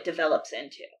what it develops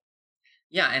into.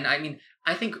 Yeah, and I mean,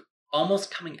 I think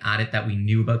almost coming at it that we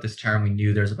knew about this term, we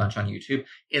knew there's a bunch on YouTube,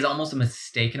 is almost a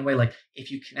mistake in a way. Like, if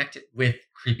you connect it with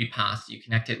creepypasta, you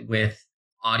connect it with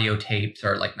audio tapes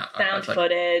or like not sound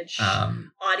footage,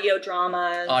 audio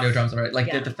dramas, right?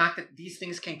 Like the fact that these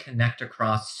things can connect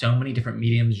across so many different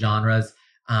mediums, genres.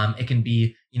 It can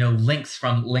be, you know, links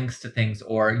to things,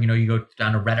 or, you know, you go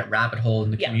down a Reddit rabbit hole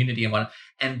in the community and whatnot.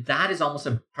 And that is almost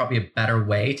probably a better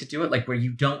way to do it. Like, where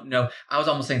you don't know. I was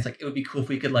almost saying it's like, it would be cool if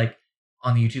we could, like,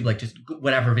 on the YouTube, like, just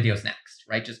whatever video's next,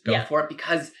 right? Just go for it.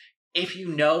 Because if you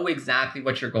know exactly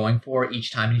what you're going for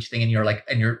each time and each thing, and you're like,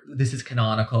 this is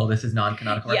canonical, this is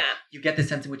non-canonical, right? You get the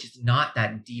sense in which it's not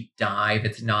that deep dive.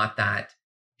 It's not that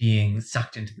being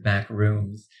sucked into the back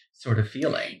rooms sort of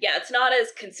feeling. Yeah, it's not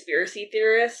as conspiracy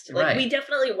theorist. Like, we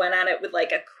definitely went at it with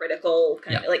like a critical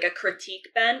kind of like a critique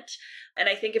bent. And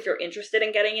I think if you're interested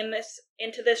in getting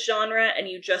into this genre and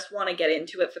you just want to get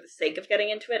into it for the sake of getting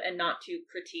into it and not to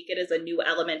critique it as a new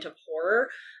element of horror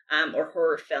or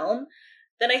horror film,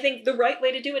 then I think the right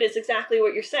way to do it is exactly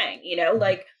what you're saying. You know,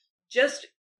 like, just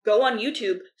go on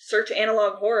YouTube, search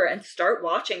analog horror, and start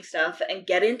watching stuff and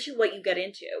get into what you get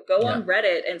into. Go on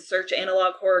Reddit and search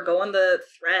analog horror. Go on the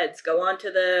threads. Go on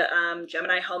to the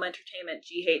Gemini Home Entertainment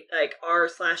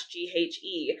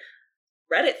r/GHE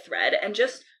Reddit thread and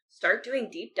just start doing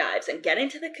deep dives and get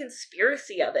into the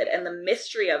conspiracy of it and the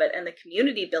mystery of it and the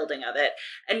community building of it.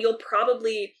 And you'll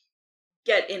probably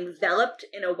get enveloped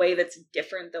in a way that's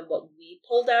different than what we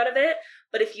pulled out of it.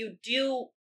 But if you do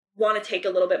want to take a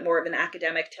little bit more of an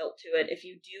academic tilt to it, if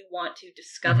you do want to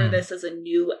discover this as a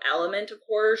new element of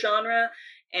horror genre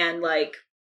and like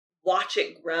watch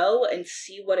it grow and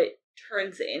see what it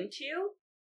turns into,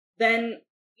 then,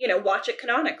 you know, watch it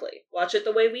canonically. Watch it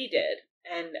the way we did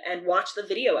and watch the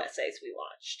video essays we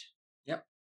watched. Yep.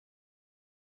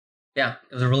 Yeah,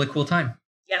 it was a really cool time.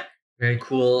 Yeah. Very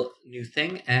cool new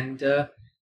thing, and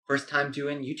first time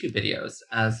doing YouTube videos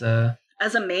as a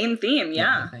main theme.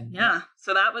 Yeah.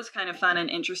 So that was kind of fun and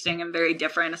interesting and very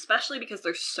different, especially because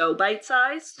they're so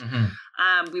bite-sized.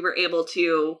 We were able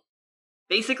to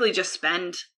basically just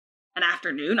spend an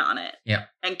afternoon on it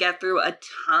and get through a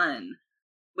ton,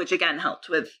 which again helped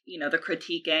with, you know, the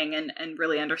critiquing and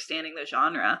really understanding the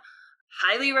genre.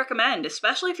 Highly recommend,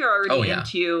 especially if you're already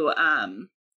into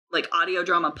like audio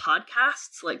drama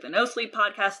podcasts, like the No Sleep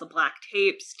podcast, the Black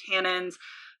Tapes, Tannins,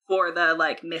 for the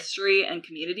like mystery and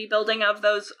community building of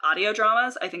those audio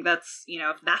dramas. I think that's, you know,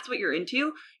 if that's what you're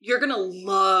into, you're going to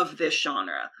love this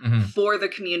genre for the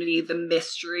community, the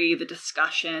mystery, the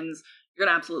discussions. You're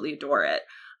going to absolutely adore it.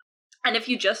 And if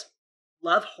you just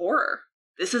love horror,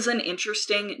 this is an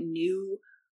interesting new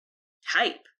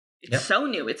type. It's so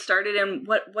new. It started in,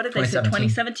 what did they say?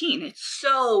 2017. It's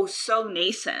so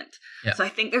nascent. So I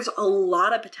think there's a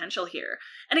lot of potential here.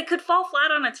 And it could fall flat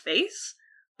on its face,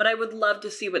 but I would love to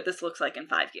see what this looks like in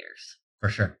 5 years. For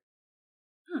sure.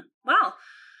 Well,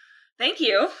 thank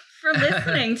you for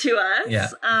listening to us.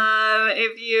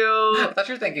 If you... I thought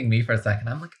you were thanking me for a second.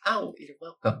 I'm like, oh, you're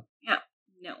welcome. Yeah.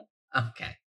 No.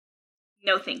 Okay.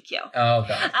 No, thank you. Oh,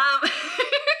 God.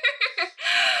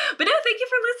 But no, thank you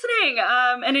for listening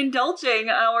and indulging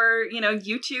our, you know,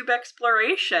 YouTube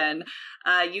exploration.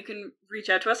 You can reach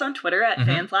out to us on Twitter at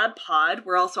FansLabPod.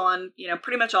 We're also on, you know,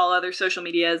 pretty much all other social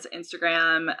medias,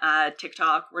 Instagram,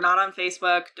 TikTok. We're not on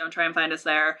Facebook. Don't try and find us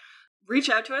there.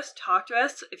 Reach out to us. Talk to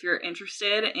us if you're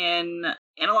interested in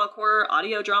analog horror,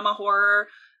 audio drama horror.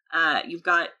 You've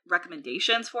got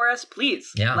recommendations for us.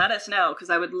 Please let us know, because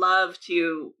I would love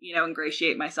to, you know,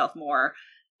 ingratiate myself more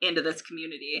into this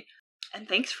community. And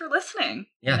thanks for listening.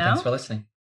 Yeah, thanks for listening.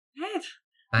 Right.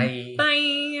 Bye.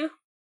 Bye.